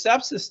 If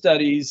sepsis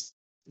studies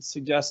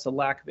suggest a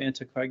lack of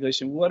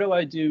anticoagulation, what do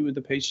I do with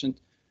the patient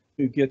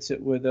who gets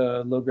it with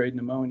a low-grade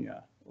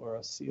pneumonia or a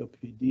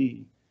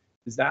COPD?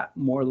 Is that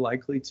more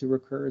likely to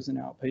recur as an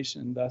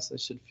outpatient, and thus I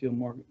should feel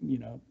more,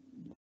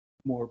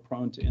 more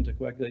prone to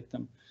anticoagulate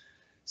them?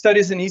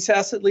 Studies in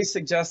ESAS at least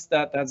suggest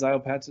that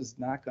Xialopatz is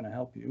not going to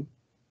help you.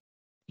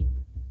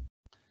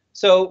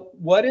 So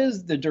what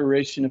is the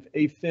duration of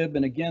AFib?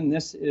 And again,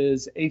 this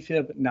is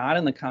AFib not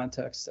in the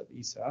context of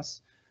ESAS.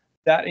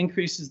 That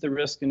increases the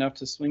risk enough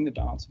to swing the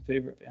balance in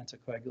favor of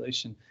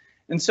anticoagulation.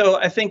 And so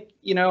I think,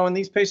 in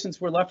these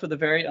patients, we're left with a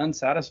very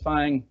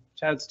unsatisfying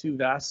CHADS-2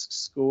 VASC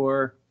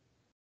score,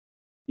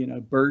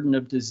 burden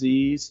of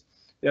disease.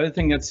 The other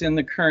thing that's in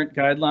the current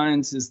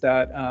guidelines is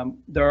that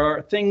there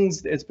are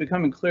things, it's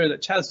becoming clear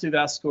that CHADS-2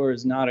 VASC score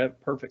is not a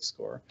perfect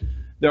score.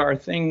 There are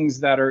things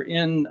that are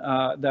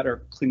that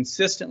are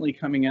consistently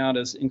coming out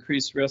as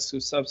increased risk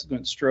of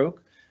subsequent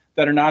stroke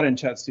that are not in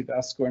CHADS-2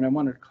 VASC score, and I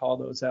wanted to call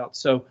those out.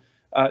 So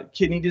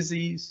kidney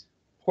disease,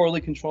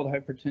 poorly controlled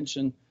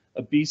hypertension,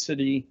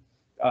 obesity,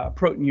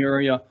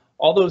 proteinuria,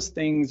 all those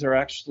things are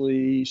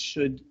actually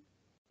should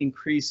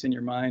increase in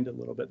your mind a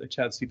little bit, the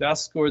CHADS-2 VASC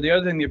score. The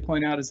other thing they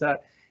point out is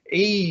that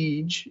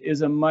age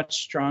is a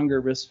much stronger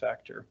risk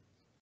factor.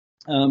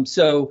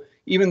 So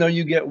even though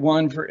you get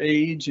one for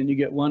age and you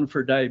get one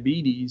for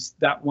diabetes,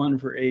 that one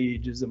for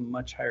age is a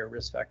much higher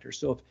risk factor.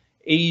 So if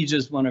age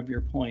is one of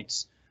your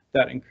points,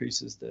 that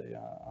increases the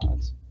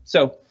odds.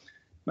 So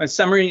my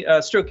summary,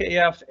 stroke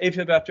AF,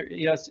 AFib after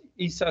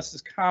ESAS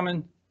is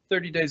common.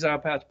 30 days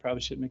Xialopatz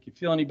probably shouldn't make you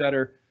feel any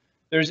better.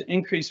 There's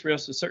increased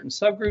risk of certain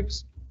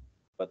subgroups,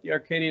 but the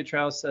Arcadia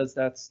trial says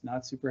that's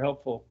not super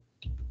helpful.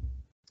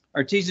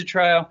 Artesia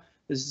trial,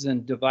 this is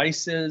in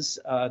devices.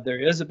 There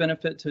is a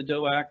benefit to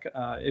DOAC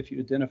if you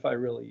identify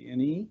really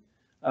any,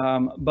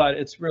 but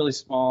it's really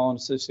small and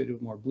associated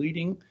with more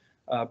bleeding.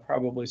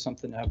 Probably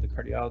something to have the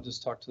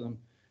cardiologist talk to them.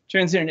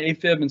 Transient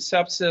AFib and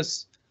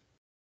sepsis,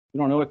 we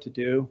don't know what to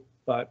do,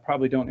 but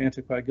probably don't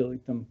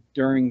anticoagulate them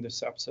during the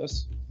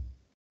sepsis.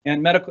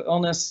 And medical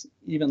illness,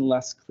 even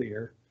less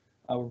clear.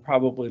 We're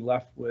probably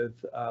left with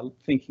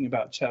thinking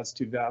about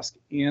CHADS-2 VASC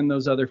and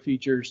those other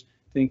features,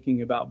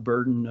 thinking about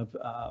burden of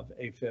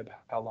AFib,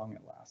 how long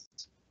it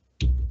lasts.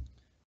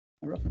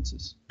 My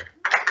references.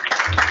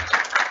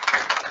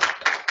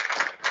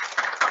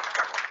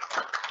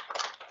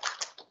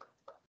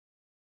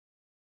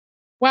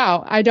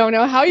 Wow, I don't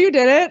know how you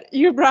did it.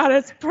 You brought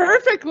us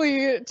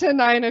perfectly to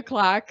 9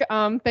 o'clock.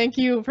 Thank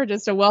you for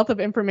just a wealth of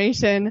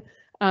information,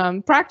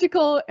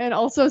 practical and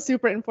also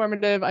super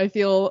informative. I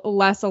feel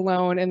less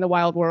alone in the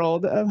wild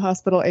world of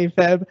hospital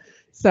AFib.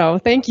 So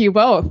thank you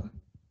both.